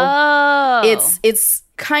 So it's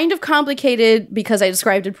kind of complicated because I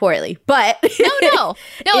described it poorly, but no,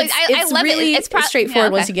 I love really it. It's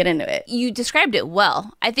straightforward once you get into it. You described it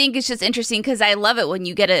well. I think it's just interesting because I love it when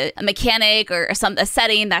you get a mechanic or a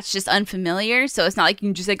setting that's just unfamiliar. So it's not like you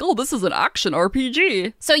can just like, oh, this is an action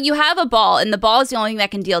RPG. So you have a ball, and the ball is the only thing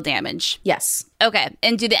that can deal damage. Yes. Okay.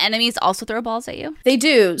 And do the enemies also throw balls at you? They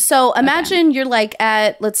do. So imagine you're like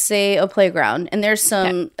at, let's say, a playground, and there's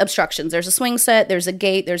some obstructions. There's a swing set, there's a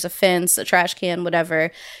gate, there's a fence, a trash can,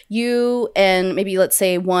 whatever. You and maybe, let's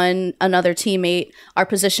say, another teammate are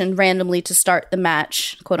positioned randomly to start the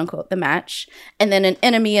match, quote unquote, the match. And then an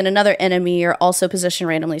enemy and another enemy are also positioned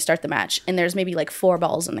randomly to start the match. And there's maybe like 4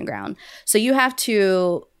 balls on the ground. So you have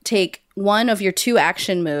to take one of your 2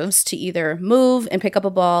 action moves to either move and pick up a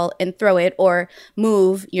ball and throw it, or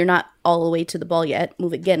move, you're not all the way to the ball yet,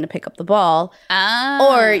 move again to pick up the ball.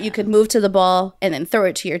 Or you could move to the ball and then throw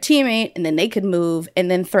it to your teammate, and then they could move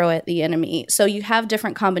and then throw it at the enemy. So you have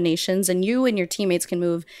different combinations, and you and your teammates can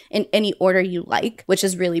move in any order you like, which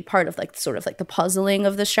is really part of like sort of like the puzzling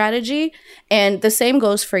of the strategy. And the same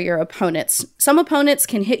goes for your opponents. Some opponents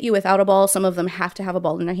can hit you without a ball. Some of them have to have a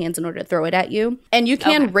ball in their hands in order to throw it at you. And you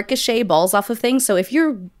can ricochet balls off of things. So if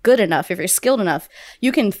you're good enough, if you're skilled enough,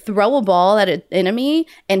 you can throw a ball at an enemy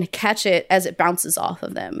and catch it as it bounces off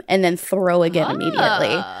of them, and then throw again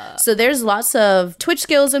immediately. So there's lots of twitch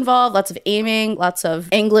skills involved, lots of aiming, lots of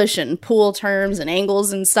English and pool terms and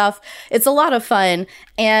angles and stuff. It's a lot of fun.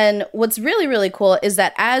 And what's really, really cool is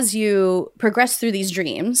that as you progress through these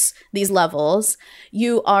dreams, these levels,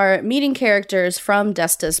 you are meeting characters from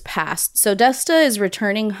Desta's past. So Desta is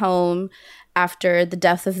returning home after the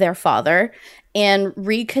death of their father and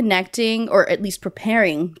reconnecting, or at least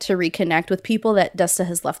preparing to reconnect with people that Desta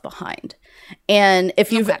has left behind. And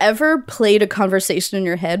if you've ever played a conversation in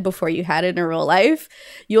your head before you had it in real life,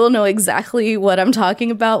 you'll know exactly what I'm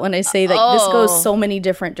talking about when I say that this goes so many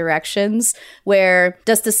different directions, where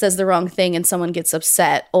Desta says the wrong thing and someone gets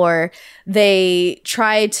upset, or they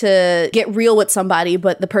try to get real with somebody,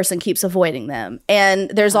 but the person keeps avoiding them. And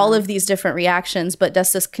there's all of these different reactions, but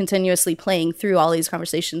Desta's continuously playing through all these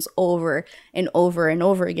conversations over and over and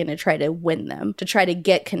over again to try to win them, to try to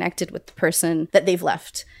get connected with the person that they've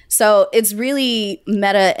left. So it's really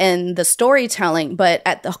meta in the storytelling, but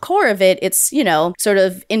at the core of it, it's, you know, sort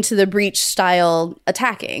of Into the Breach style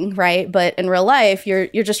attacking, right? But in real life, you're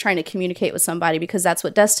just trying to communicate with somebody, because that's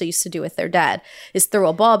what Desta used to do with their dad, is throw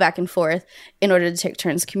a ball back and forth in order to take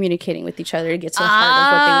turns communicating with each other to get to the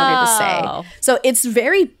heart of what they wanted to say. So it's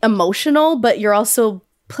very emotional, but you're also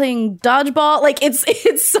playing dodgeball. Like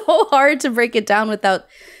it's so hard to break it down without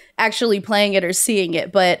actually playing it or seeing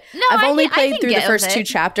it. But I've only played through the first 2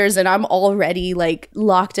 chapters, and I'm already like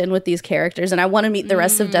locked in with these characters, and I want to meet the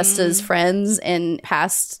rest of Desta's friends and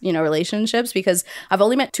past, you know, relationships, because I've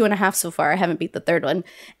only met 2.5 so far. I haven't beat the 3rd one,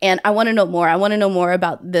 and I want to know more. I want to know more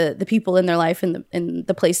about the people in their life and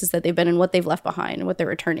the places that they've been and what they've left behind and what they're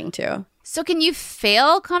returning to. So can you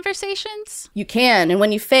fail conversations? You can. And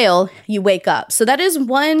when you fail, you wake up. So that is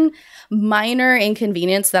one minor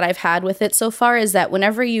inconvenience that I've had with it so far, is that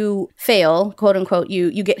whenever you fail, quote unquote,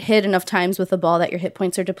 you get hit enough times with a ball that your hit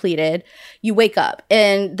points are depleted, you wake up.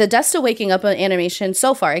 And the Desta waking up animation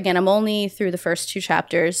so far, again, I'm only through the first 2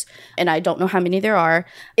 chapters, and I don't know how many there are.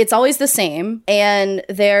 It's always the same. And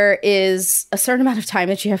there is a certain amount of time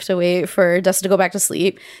that you have to wait for Desta to go back to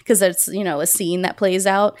sleep, because that's, you know, a scene that plays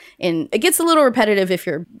out. And it gets a little repetitive if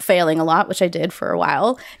you're failing a lot, which I did for a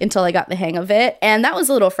while until I got the hang of it. And that was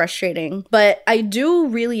a little frustrating. But I do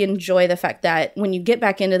really enjoy the fact that when you get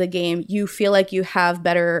back into the game, you feel like you have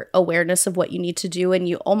better awareness of what you need to do, and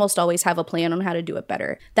you almost always have a plan on how to do it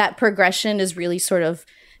better. That progression is really sort of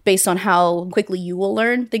based on how quickly you will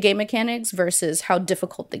learn the game mechanics versus how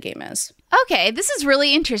difficult the game is. Okay, this is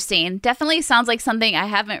really interesting. Definitely sounds like something I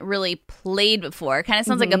haven't really played before. Kind of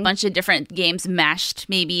sounds like a bunch of different games mashed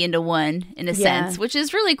maybe into one in a sense, which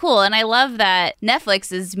is really cool. And I love that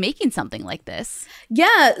Netflix is making something like this.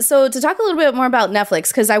 Yeah, so to talk a little bit more about Netflix,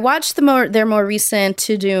 because I watched their more recent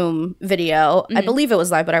To Doom video. I believe it was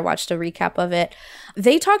live, but I watched a recap of it.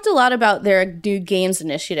 They talked a lot about their new games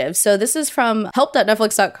initiative. So this is from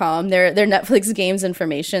help.netflix.com, their Netflix games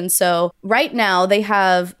information. So right now they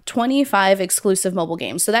have 25 exclusive mobile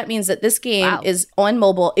games. So that means that this game is on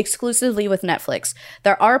mobile exclusively with Netflix.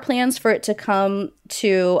 There are plans for it to come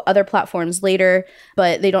to other platforms later,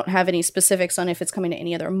 but they don't have any specifics on if it's coming to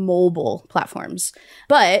any other mobile platforms.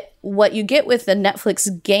 But what you get with the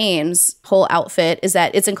Netflix games whole outfit is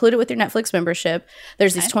that it's included with your Netflix membership.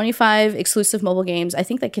 There's these 25 exclusive mobile games. I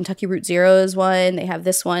think that Kentucky Route Zero is one. They have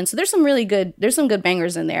this one. So there's some good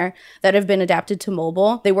bangers in there that have been adapted to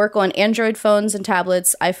mobile. They work on Android phones and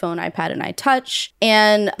tablets, iPhone, iPad, and iTouch.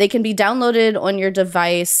 And they can be downloaded on your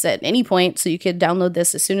device at any point. So you could download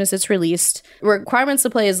this as soon as it's released. Requirements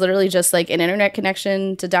to play is literally just like an internet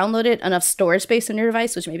connection to download it, enough storage space on your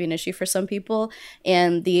device, which may be an issue for some people,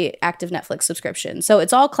 and the active Netflix subscription. So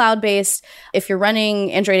it's all cloud-based. If you're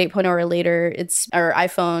running Android 8.0 or later, or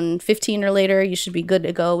iPhone 15 or later, you should be good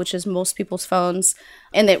to go, which is most people's phones.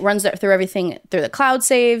 And it runs through everything through the cloud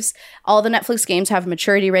saves. All the Netflix games have a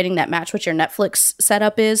maturity rating that match what your Netflix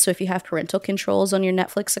setup is. So if you have parental controls on your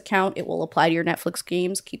Netflix account, it will apply to your Netflix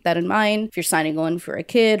games. Keep that in mind. If you're signing on for a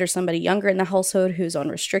kid or somebody younger in the household who's on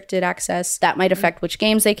restricted access, that might affect which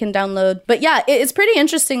games they can download. But yeah, it's pretty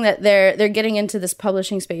interesting that they're getting into this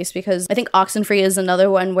publishing space, because I think Oxenfree is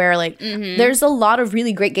another one where there's a lot of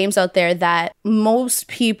really great games out there that most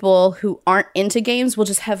people who aren't into games will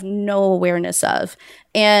just have no awareness of.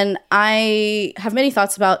 And I have many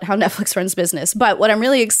thoughts about how Netflix runs business. But what I'm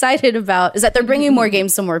really excited about is that they're bringing more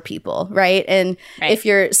games to more people, right? And if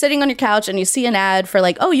you're sitting on your couch and you see an ad for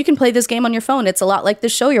like, oh, you can play this game on your phone. It's a lot like the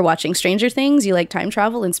show you're watching, Stranger Things. You like time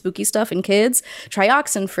travel and spooky stuff and kids. Try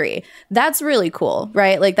Oxenfree. That's really cool,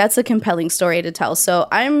 right? Like, that's a compelling story to tell. So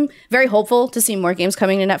I'm very hopeful to see more games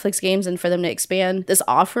coming to Netflix games and for them to expand this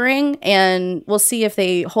offering. And we'll see if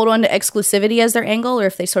they hold on to exclusivity as their angle, or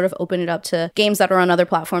if they sort of open it up to games that are on other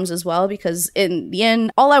platforms as well, because in the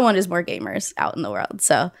end, all I want is more gamers out in the world.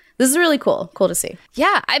 So this is really cool to see.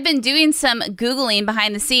 Yeah, I've been doing some Googling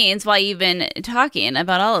behind the scenes while you've been talking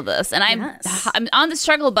about all of this. And I'm on the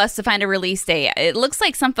struggle bus to find a release date. It looks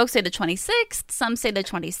like some folks say the 26th, some say the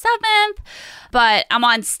 27th. But I'm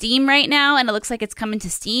on Steam right now, and it looks like it's coming to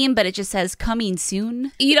Steam, but it just says coming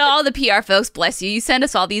soon. You know, all the PR folks, bless you. You send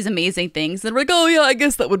us all these amazing things. And we're like, oh, yeah, I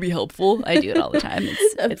guess that would be helpful. I do it all the time.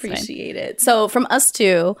 Appreciate it. So from us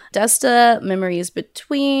too, Desta Memories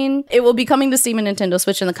Between. It will be coming to Steam and Nintendo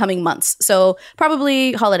Switch in the coming months. So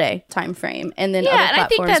probably holiday time frame, and then other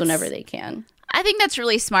platforms whenever they can. I think that's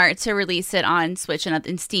really smart to release it on Switch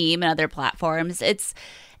and Steam and other platforms. It's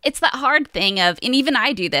that hard thing of, and even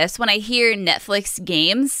I do this, when I hear Netflix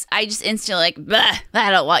games, I just instantly like, bleh,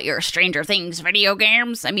 I don't want your Stranger Things video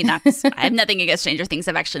games. I mean, I have nothing against Stranger Things.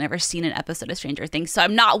 I've actually never seen an episode of Stranger Things, so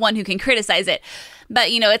I'm not one who can criticize it.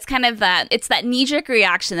 But, you know, it's kind of that knee-jerk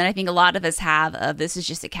reaction that I think a lot of us have of, this is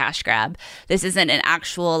just a cash grab. This isn't an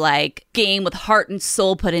actual, like, game with heart and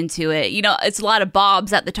soul put into it. You know, it's a lot of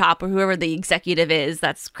Bobs at the top, or whoever the executive is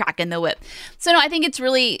that's cracking the whip. So, no, I think it's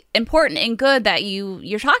really important and good that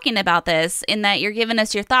you're talking about this, in that you're giving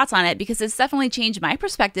us your thoughts on it, because it's definitely changed my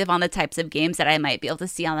perspective on the types of games that I might be able to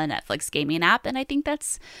see on the Netflix gaming app. And I think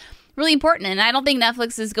that's really important. And I don't think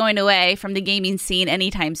Netflix is going away from the gaming scene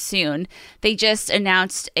anytime soon. They just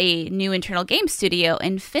announced a new internal game studio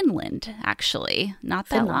in Finland, actually, not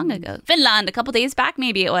that long ago. Finland, a couple days back,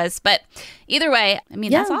 maybe it was. But either way, I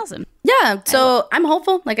mean, that's awesome. Yeah, so I'm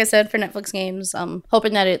hopeful, like I said, for Netflix games.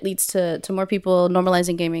 Hoping that it leads to more people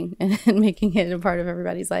normalizing gaming and making it a part of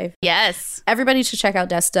everybody's life. Yes. Everybody should check out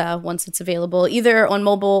Desta once it's available, either on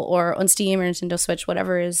mobile or on Steam or Nintendo Switch,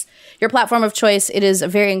 whatever is your platform of choice. It is a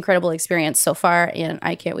very incredible experience so far, and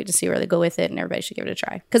I can't wait to see where they go with it, and everybody should give it a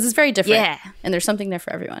try, because it's very different. Yeah. And there's something there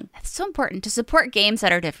for everyone. It's so important to support games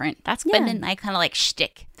that are different. That's been my kind of like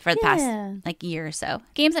shtick for the past like year or so.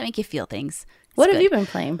 Games that make you feel things. What have you been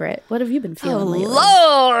playing, Britt? What have you been feeling lately?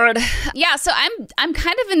 Lord! Yeah, so I'm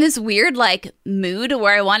kind of in this weird like mood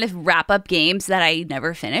where I want to wrap up games that I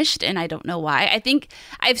never finished, and I don't know why. I think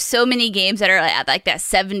I have so many games that are at like that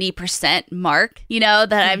 70% mark, you know,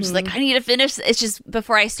 that I'm just like, I need to finish. It's just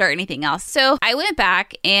before I start anything else. So I went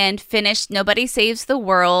back and finished Nobody Saves the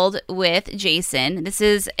World with Jason. This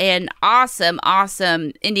is an awesome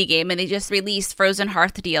indie game, and they just released Frozen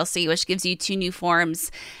Hearth DLC, which gives you 2 new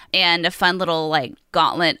forms and a fun little like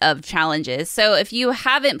gauntlet of challenges. So if you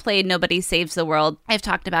haven't played Nobody Saves the World, I've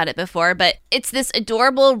talked about it before, but it's this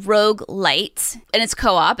adorable roguelite, and it's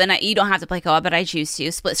co-op, and you don't have to play co-op, but I choose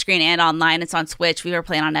to. Split screen and online. It's on Switch. We were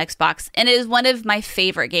playing on Xbox, and it is one of my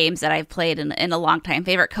favorite games that I've played in a long time,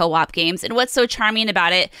 favorite co-op games. And what's so charming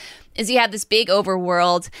about it is you have this big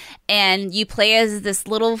overworld and you play as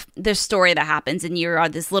this story that happens and you're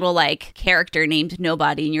this little like character named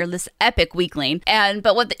Nobody and you're this epic weakling.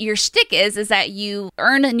 But what your shtick is that you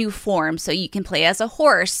earn a new form. So you can play as a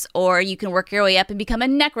horse, or you can work your way up and become a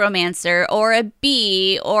necromancer or a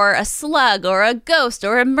bee or a slug or a ghost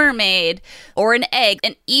or a mermaid or an egg.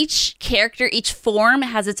 And each character, each form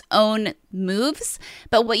has its own moves,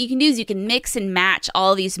 but what you can do is you can mix and match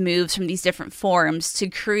all these moves from these different forms to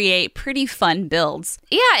create pretty fun builds.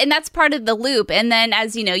 Yeah, and that's part of the loop. And then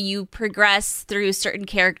as you know, you progress through certain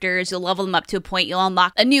characters, you'll level them up to a point, you'll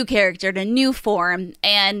unlock a new character and a new form,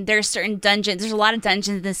 and there's certain dungeons. There's a lot of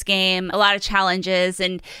dungeons in this game, a lot of challenges,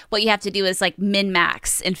 and what you have to do is like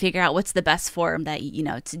min-max and figure out what's the best form that, you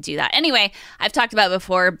know, to do that. Anyway, I've talked about it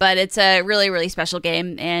before, but it's a really, really special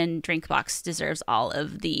game, and Drinkbox deserves all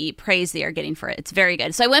of the praise they are getting for it. It's very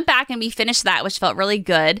good. So I went back and we finished that, which felt really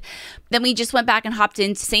good. Then we just went back and hopped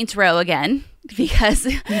into Saints Row again, because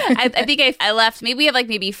I think I left, maybe we have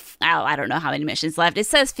I don't know how many missions left. It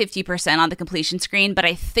says 50% on the completion screen, but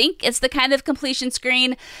I think it's the kind of completion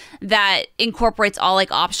screen that incorporates all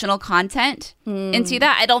like optional content into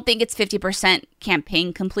that. I don't think it's 50%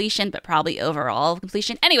 campaign completion, but probably overall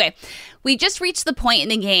completion. Anyway, we just reached the point in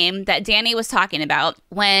the game that Danny was talking about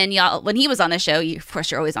when he was on the show. Of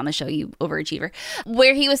course, you're always on the show, you overachiever,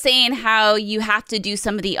 where he was saying how you have to do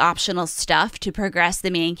some of the optional stuff to progress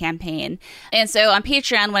the main campaign. And so on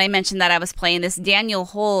Patreon, when I mentioned that I was playing this, Daniel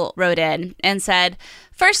Hull wrote in and said,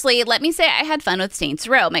 "Firstly, let me say I had fun with Saints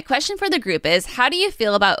Row. My question for the group is, how do you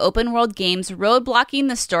feel about open world games roadblocking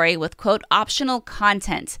the story with, quote, optional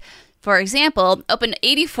content? For example, open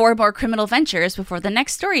 84 more criminal ventures before the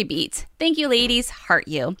next story beat. Thank you, ladies. Heart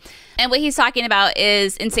you." And what he's talking about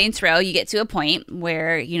is in Saints Row, you get to a point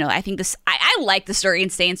where, you know, I think I like the story in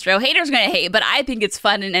Saints Row. Haters are going to hate, but I think it's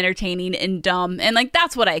fun and entertaining and dumb. And like,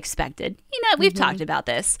 that's what I expected. You know, we've talked about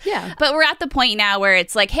this. Yeah. But we're at the point now where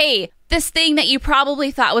it's like, hey, this thing that you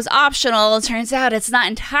probably thought was optional, turns out it's not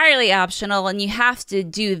entirely optional, and you have to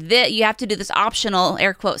do this. You have to do this optional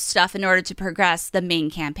air quote stuff in order to progress the main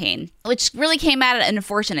campaign, which really came at an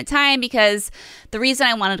unfortunate time, because the reason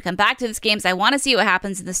I wanted to come back to this game is I want to see what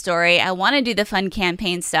happens in the story. I want to do the fun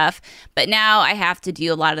campaign stuff, but now I have to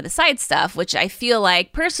do a lot of the side stuff, which I feel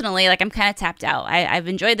like personally, like I'm kind of tapped out. I've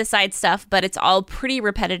enjoyed the side stuff, but it's all pretty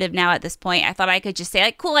repetitive now at this point. I thought I could just say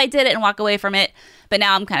like, cool, I did it and walk away from it. But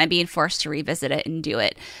now I'm kind of being forced to revisit it and do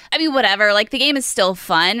it. I mean, whatever. Like, the game is still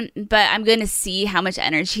fun, but I'm going to see how much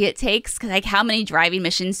energy it takes. Because, like, how many driving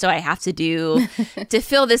missions do I have to do to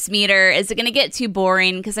fill this meter? Is it going to get too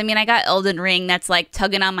boring? Because, I mean, I got Elden Ring that's, like,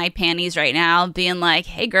 tugging on my panties right now, being like,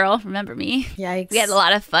 hey, girl, remember me? Yikes. We had a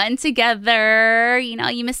lot of fun together. You know,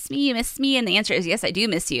 you miss me, you miss me. And the answer is, yes, I do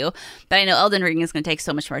miss you. But I know Elden Ring is going to take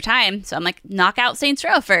so much more time. So I'm like, knock out Saints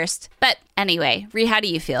Row first. But anyway, Rhee, how do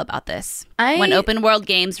you feel about this? When open world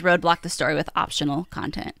games roadblock the story with optional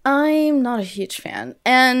content. I'm not a huge fan.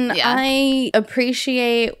 And Yeah. I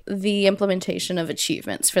appreciate the implementation of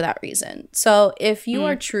achievements for that reason. So if you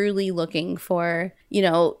are truly looking for, you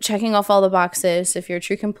know, checking off all the boxes, if you're a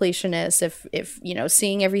true completionist, if you know,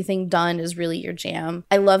 seeing everything done is really your jam,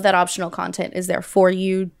 I love that optional content is there for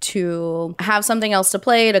you to have something else to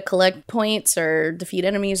play, to collect points or defeat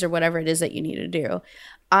enemies or whatever it is that you need to do.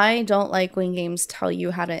 I don't like when games tell you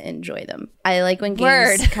how to enjoy them. I like when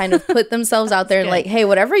games kind of put themselves out there and like, hey,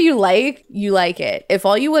 whatever you like it. If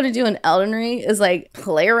all you want to do in Elden Ring is like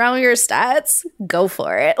play around with your stats, go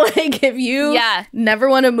for it. Like, if you never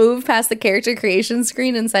want to move past the character creation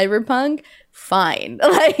screen in Cyberpunk, fine.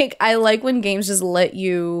 Like, I like when games just let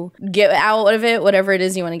you get out of it, whatever it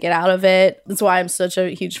is you want to get out of it. That's why I'm such a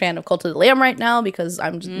huge fan of Cult of the Lamb right now, because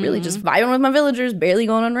I'm just really just vibing with my villagers, barely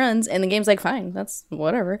going on runs, and the game's like, fine, that's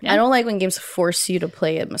whatever. I don't like when games force you to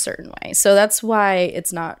play it a certain way. So that's why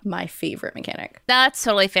it's not my favorite mechanic. That's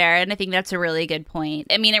totally fair, and I think that's a really good point.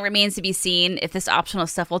 I mean, it remains to be seen if this optional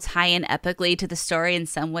stuff will tie in epically to the story in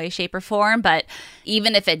some way, shape, or form, but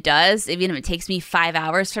even if it does, even if it takes me 5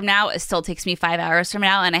 hours from now, it still takes me 5 hours from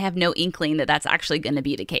now, and I have no inkling that that's actually going to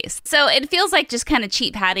be the case. So it feels like just kind of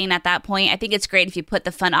cheap padding at that point. I think it's great if you put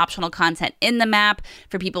the fun optional content in the map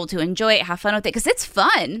for people to enjoy it, have fun with it, because it's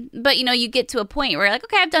fun. But, you know, you get to a point where you're like,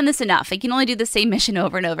 okay, I've done this enough. I can only do the same mission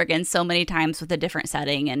over and over again so many times with a different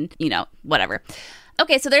setting and, you know, whatever.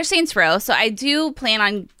 Okay, so there's Saints Row. So I do plan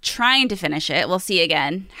on trying to finish it. We'll see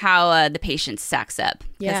again how the patience stacks up.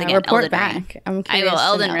 Yeah, again, report Elden back. Ring, I'm curious.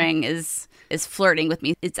 Elden Ring is flirting with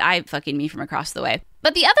me. It's eye fucking me from across the way.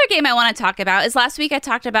 But the other game I want to talk about is last week I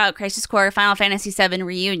talked about Crisis Core Final Fantasy VII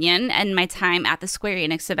Reunion and my time at the Square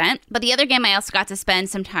Enix event. But the other game I also got to spend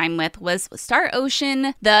some time with was Star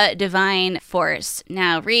Ocean: The Divine Force.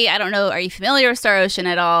 Now, Ree, I don't know, are you familiar with Star Ocean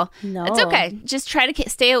at all? No. It's okay. Just try to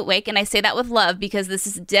stay awake, and I say that with love because this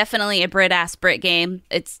is definitely a Brit-ass Brit game.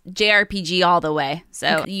 It's JRPG all the way,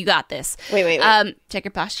 so you got this. Wait. Check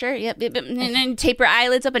your posture. Yep. And tape your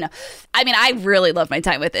eyelids open. No. I mean, I really love my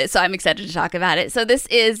time with it, so I'm excited to talk about it. So this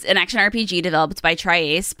is an action RPG developed by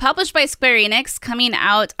Tri-Ace, published by Square Enix, coming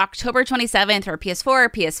out October 27th for PS4,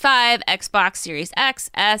 PS5, Xbox Series X,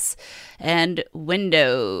 S, and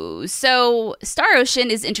Windows. So Star Ocean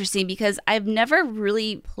is interesting because I've never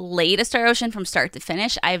really played a Star Ocean from start to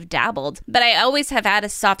finish. I've dabbled, but I always have had a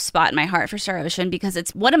soft spot in my heart for Star Ocean because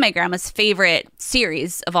it's one of my grandma's favorite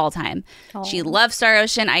series of all time. Aww. She loves Star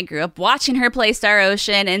Ocean. I grew up watching her play Star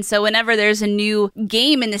Ocean, and so whenever there's a new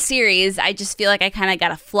game in the series, I just feel like I kind of got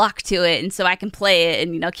to flock to it, and so I can play it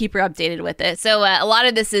and, you know, keep her updated with it. So a lot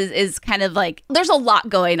of this is kind of like, there's a lot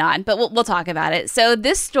going on, but we'll talk about it. So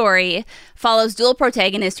this story follows dual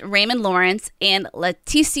protagonist Raymond Lawrence and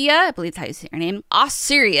Leticia, I believe that's how you say her name,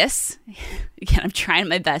 Osirius. Again, I'm trying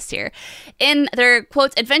my best here. In their,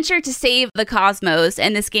 quote, adventure to save the cosmos,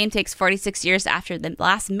 and this game takes 46 years after the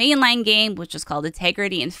last mainline game, which was called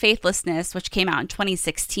Integrity and Faithlessness, which came out in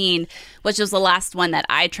 2016, which was the last one that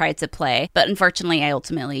I tried to play, but unfortunately I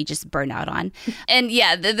ultimately just burned out on. And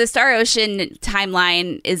yeah, the Star Ocean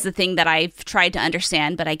timeline is the thing that I've tried to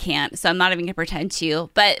understand, but I can't, so I'm not even going to pretend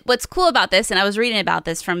to. But what's cool about this, and I was reading about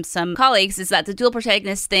this from some colleagues, is that the dual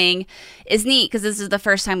protagonist thing is neat because this is the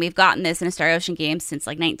first time we've gotten this in a Star Ocean games since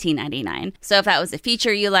like 1999. So if that was a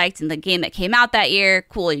feature you liked in the game that came out that year,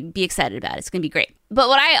 cool, you'd be excited about it. It's going to be great. But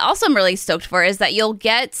what I also am really stoked for is that you'll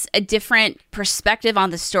get a different perspective on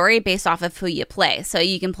the story based off of who you play. So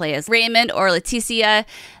you can play as Raymond or Leticia,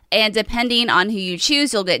 and depending on who you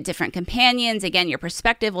choose, you'll get different companions. Again, your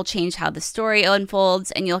perspective will change how the story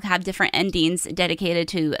unfolds, and you'll have different endings dedicated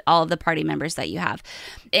to all of the party members that you have.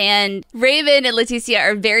 And Raymond and Leticia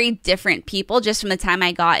are very different people just from the time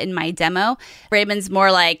I got in my demo. Raymond's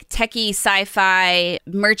more like techie, sci-fi,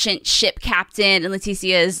 merchant ship captain, and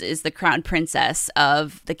Leticia is the crown princess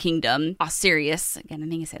of the kingdom, Osirius. Again, I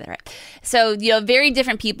think I say that right. So, you know, very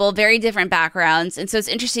different people, very different backgrounds. And so it's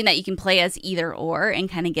interesting that you can play as either or and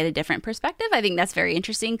kind of get a different perspective. I think that's very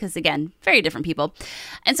interesting because, again, very different people.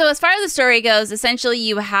 And so as far as the story goes, essentially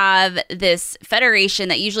you have this federation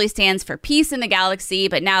that usually stands for peace in the galaxy,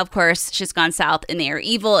 but now, of course, shit's gone south and they are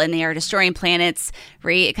evil and they are destroying planets.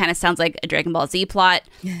 It kind of sounds like a Dragon Ball Z plot,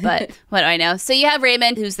 but what do I know? So you have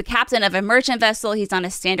Raymond, who's the captain of a merchant vessel. He's on a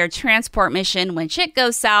standard transport mission when shit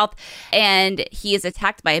goes south, and he is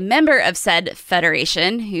attacked by a member of said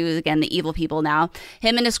federation, who, again, the evil people now.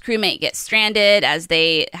 Him and his crewmate get stranded as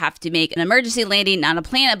they have to make an emergency landing on a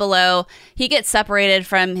planet below. He gets separated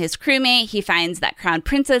from his crewmate. He finds that crown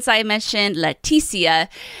princess I mentioned, Leticia,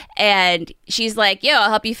 and she's like, yo, I'll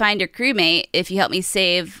help you find your crewmate if you help me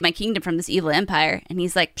save my kingdom from this evil empire. And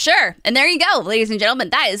he's like, sure. And there you go, ladies and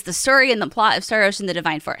gentlemen. That is the story and the plot of Star Ocean: The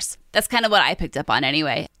Divine Force. That's kind of what I picked up on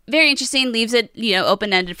anyway. Very interesting, leaves it, you know,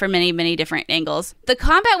 open-ended for many, many different angles. The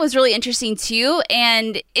combat was really interesting too,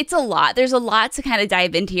 and it's a lot. There's a lot to kind of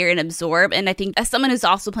dive into here and absorb, and I think as someone who's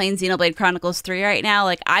also playing Xenoblade Chronicles 3 right now,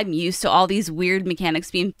 like, I'm used to all these weird mechanics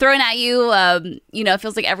being thrown at you, you know, it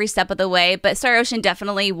feels like every step of the way, but Star Ocean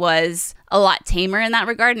definitely was a lot tamer in that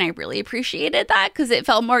regard, and I really appreciated that because it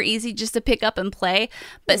felt more easy just to pick up and play,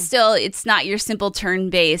 but still, it's not your simple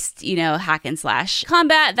turn-based, you know, hack and slash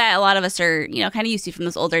combat that a lot of us are, you know, kind of used to from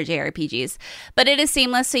those older JRPGs. But it is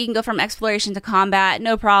seamless, so you can go from exploration to combat,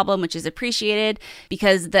 no problem, which is appreciated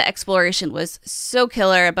because the exploration was so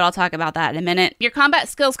killer, but I'll talk about that in a minute. Your combat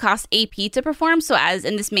skills cost AP to perform, so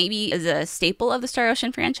and this maybe is a staple of the Star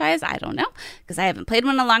Ocean franchise, I don't know, because I haven't played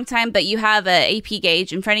one in a long time, but you have a AP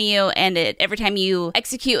gauge in front of you, and every time you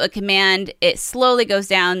execute a command, it slowly goes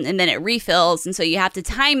down and then it refills. And so you have to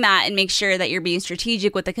time that and make sure that you're being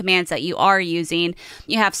strategic with the commands that you are using.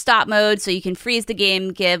 You have stop mode, so you can freeze the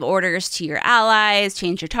game, give orders to your allies,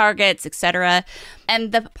 change your targets, etc.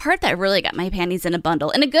 And the part that really got my panties in a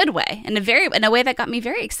bundle, in a good way, in a way that got me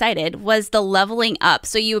very excited, was the leveling up.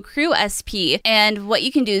 So you accrue SP, and what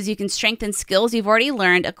you can do is you can strengthen skills you've already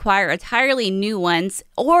learned, acquire entirely new ones,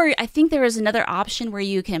 or I think there was another option where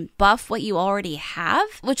you can buff what you already have,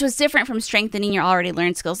 which was different from strengthening your already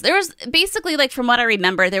learned skills. There was basically, like, from what I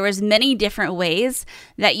remember, there was many different ways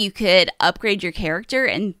that you could upgrade your character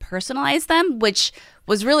and personalize them, which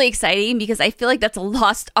was really exciting because I feel like that's a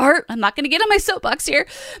lost art. I'm not going to get on my soapbox here,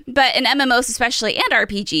 but in MMOs especially and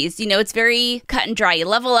RPGs, you know, it's very cut and dry. You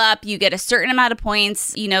level up, you get a certain amount of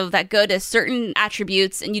points, you know, that go to certain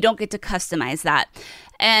attributes, and you don't get to customize that.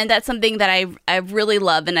 And that's something that I really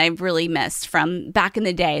love and I've really missed from back in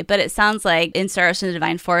the day. But it sounds like in Star Ocean: The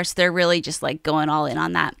Divine Force, they're really just like going all in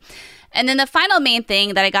on that. And then the final main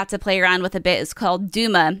thing that I got to play around with a bit is called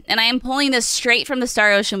Duma. And I am pulling this straight from the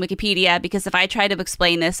Star Ocean Wikipedia because if I tried to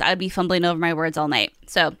explain this, I would be fumbling over my words all night.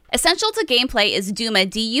 So, essential to gameplay is Duma,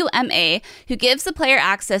 D-U-M-A, who gives the player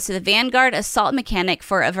access to the Vanguard assault mechanic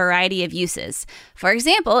for a variety of uses. For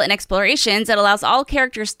example, in explorations, it allows all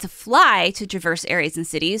characters to fly to traverse areas and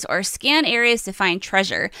cities or scan areas to find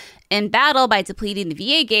treasure. In battle, by depleting the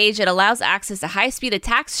VA gauge, it allows access to high-speed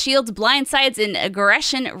attacks, shields, blindsides, and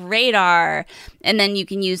aggression radar. And then you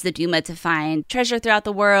can use the Duma to find treasure throughout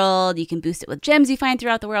the world. You can boost it with gems you find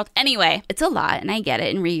throughout the world. Anyway, it's a lot, and I get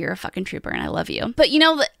it. And Ree, you're a fucking trooper, and I love you. But you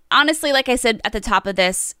know, honestly, like I said at the top of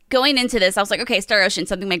this, going into this, I was like, okay, Star Ocean,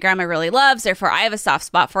 something my grandma really loves, therefore I have a soft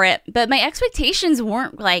spot for it. But my expectations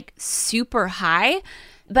weren't like super high.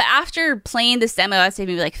 But after playing this demo, I'd say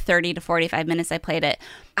maybe like 30 to 45 minutes I played it,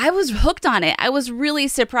 I was hooked on it. I was really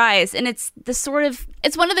surprised. And it's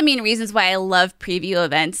one of the main reasons why I love preview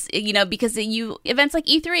events, you know, because events like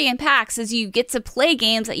E3 and PAX is you get to play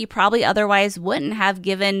games that you probably otherwise wouldn't have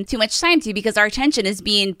given too much time to because our attention is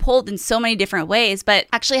being pulled in so many different ways. But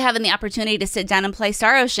actually having the opportunity to sit down and play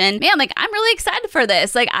Star Ocean, man, like I'm really excited for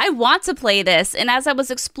this. Like I want to play this. And as I was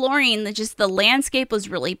exploring, the landscape was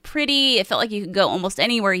really pretty. It felt like you could go almost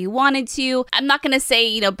anywhere you wanted to. I'm not going to say,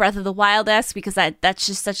 you know, Breath of the Wild-esque because that's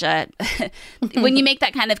just such a when you make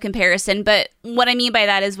that kind of comparison. But what I mean by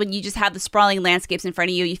that is when you just have the sprawling landscapes in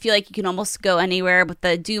front of you, you feel like you can almost go anywhere with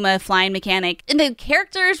the Duma flying mechanic. And the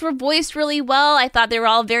characters were voiced really well. I thought they were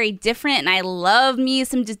all very different, and I love me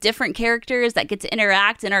some just different characters that get to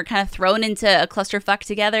interact and are kind of thrown into a clusterfuck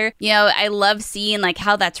together. You know, I love seeing like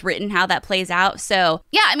how that's written, how that plays out. So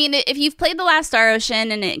yeah, I mean, if you've played the last Star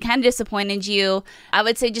Ocean and it kind of disappointed you, I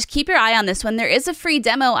would say just keep your eye on this one. There is a free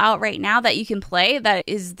demo out right now that you can play that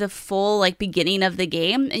is the full like beginning of the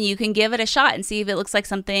game, and you can give it a shot and see if it looks like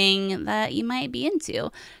something that you might be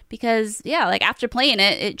into. Because yeah, like after playing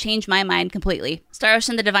it, it changed my mind completely. Star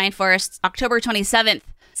Ocean: The Divine Force, October 27th.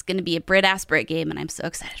 It's going to be a Brit game, and I'm so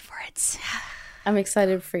excited for it. I'm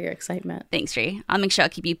excited for your excitement. Thanks, Ree. I'll make sure I'll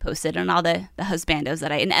keep you posted on all the husbandos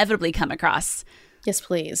that I inevitably come across. Yes,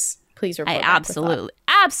 please. Please report. I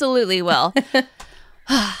absolutely will.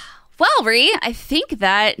 Well, Ree, I think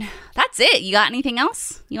that's it. You got anything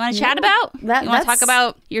else you want to chat about? You want to talk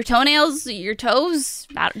about your toenails, your toes,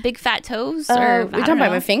 big fat toes? We're talking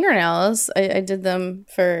about my fingernails. I did them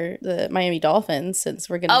for the Miami Dolphins since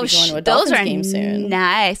we're going to be going to a Dolphins game soon.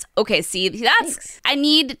 Nice. Okay, see, I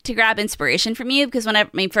need to grab inspiration from you because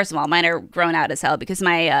first of all, mine are grown out as hell because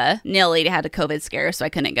my nail lady had a COVID scare, so I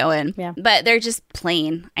couldn't go in. Yeah. But they're just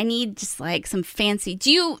plain. I need just like some fancy. Do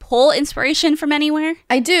you pull inspiration from anywhere?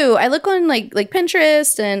 I do. I look on like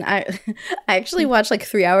Pinterest, and I actually watch like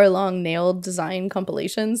 3-hour-long nail design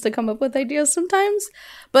compilations to come up with ideas sometimes.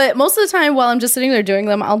 But most of the time while I'm just sitting there doing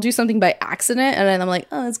them, I'll do something by accident, and then I'm like,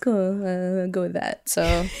 oh, that's cool. I'll go with that.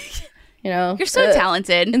 So, you know. You're so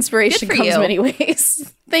talented. Inspiration comes many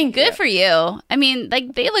ways. Thank you. Good for you. I mean,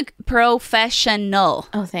 like, they look professional.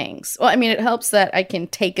 Oh, thanks. Well, I mean, it helps that I can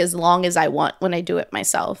take as long as I want when I do it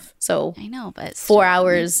myself. So I know, but 4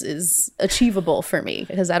 hours is achievable for me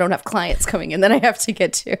because I don't have clients coming in that I have to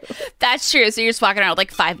get to. That's true. So you're just walking around with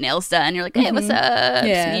like 5 nails done. You're like, hey, what's up?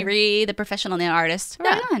 Yeah. It's Ree, the professional nail artist.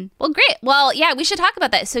 Right on. Well, great. Well, yeah, we should talk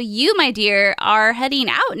about that. So you, my dear, are heading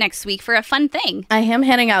out next week for a fun thing. I am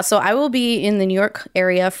heading out. So I will be in the New York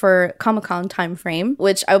area for Comic-Con time frame,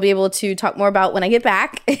 which I'll be able to talk more about when I get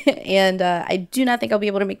back. And I do not think I'll be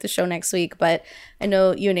able to make the show next week, but I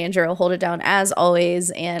know you and Andrew will hold it down as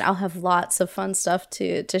always, and I'll have lots of fun stuff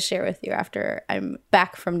to share with you after I'm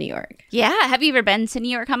back from New York. Yeah. Have you ever been to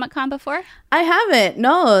New York Comic Con before? I haven't.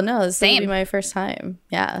 No. This will be my first time.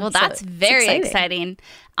 Yeah. Well, that's very exciting.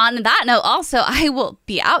 On that note, also, I will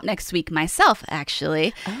be out next week myself,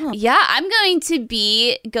 actually. Oh. Yeah, I'm going to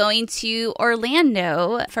be going to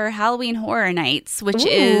Orlando for Halloween Horror Nights, which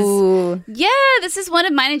this is one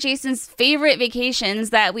of mine and Jason's favorite vacations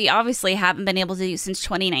that we obviously haven't been able to do since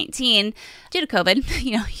 2019 due to COVID,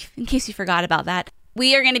 you know, in case you forgot about that.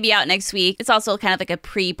 We are going to be out next week. It's also kind of like a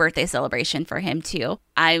pre-birthday celebration for him, too.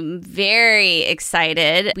 I'm very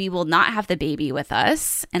excited. We will not have the baby with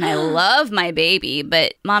us, and I love my baby,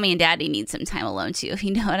 but mommy and daddy need some time alone, too, if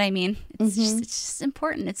you know what I mean. It's just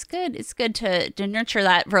important. It's good. It's good to nurture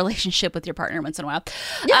that relationship with your partner once in a while.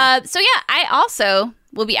 Yeah. I also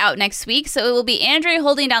will be out next week. So it will be Andrea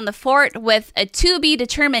holding down the fort with a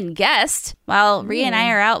to-be-determined guest, while Rhea and I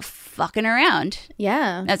are out fucking around.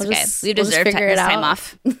 Yeah. That's okay. We deserve this time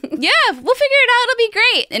off. Yeah, we'll figure it out. It'll be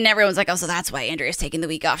great. And everyone's like, oh, so that's why Andrea's taking the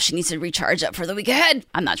week off. She needs to recharge up for the week ahead.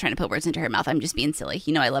 I'm not trying to put words into her mouth. I'm just being silly.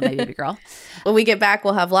 You know I love my baby girl. When we get back,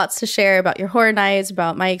 we'll have lots to share about your horror nights,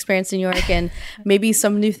 about my experience in New York, and maybe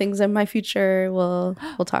some new things in my future. We'll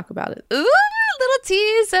talk about it. Ooh, little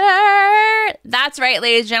teaser. That's right,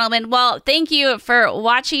 ladies and gentlemen. Well, thank you for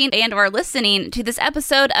watching and or listening to this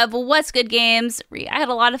episode of What's Good Games. I had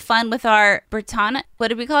a lot of fun with our Britannia. What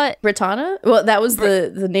did we call it? Britannia? Well, that was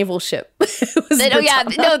the naval ship.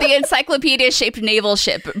 The encyclopedia-shaped naval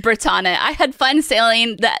ship, Britannia. I had fun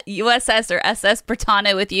sailing the USS or SS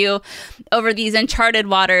Britannia with you over these uncharted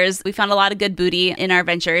waters. We found a lot of good booty in our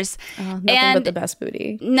ventures. Nothing but the best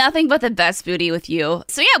booty. Nothing but the best booty with you.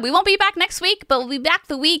 So yeah, we won't be back next week, but we'll be back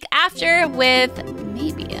the week after with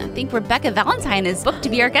I think Rebecca Valentine is booked to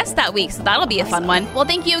be our guest that week, so that'll be a fun one. Well,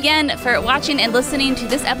 thank you again for watching and listening to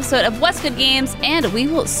this episode of What's Good Games, and we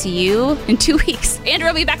will see you in 2 weeks. Andrew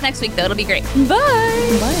will be back next week, though. It'll be great.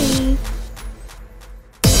 Bye. Bye.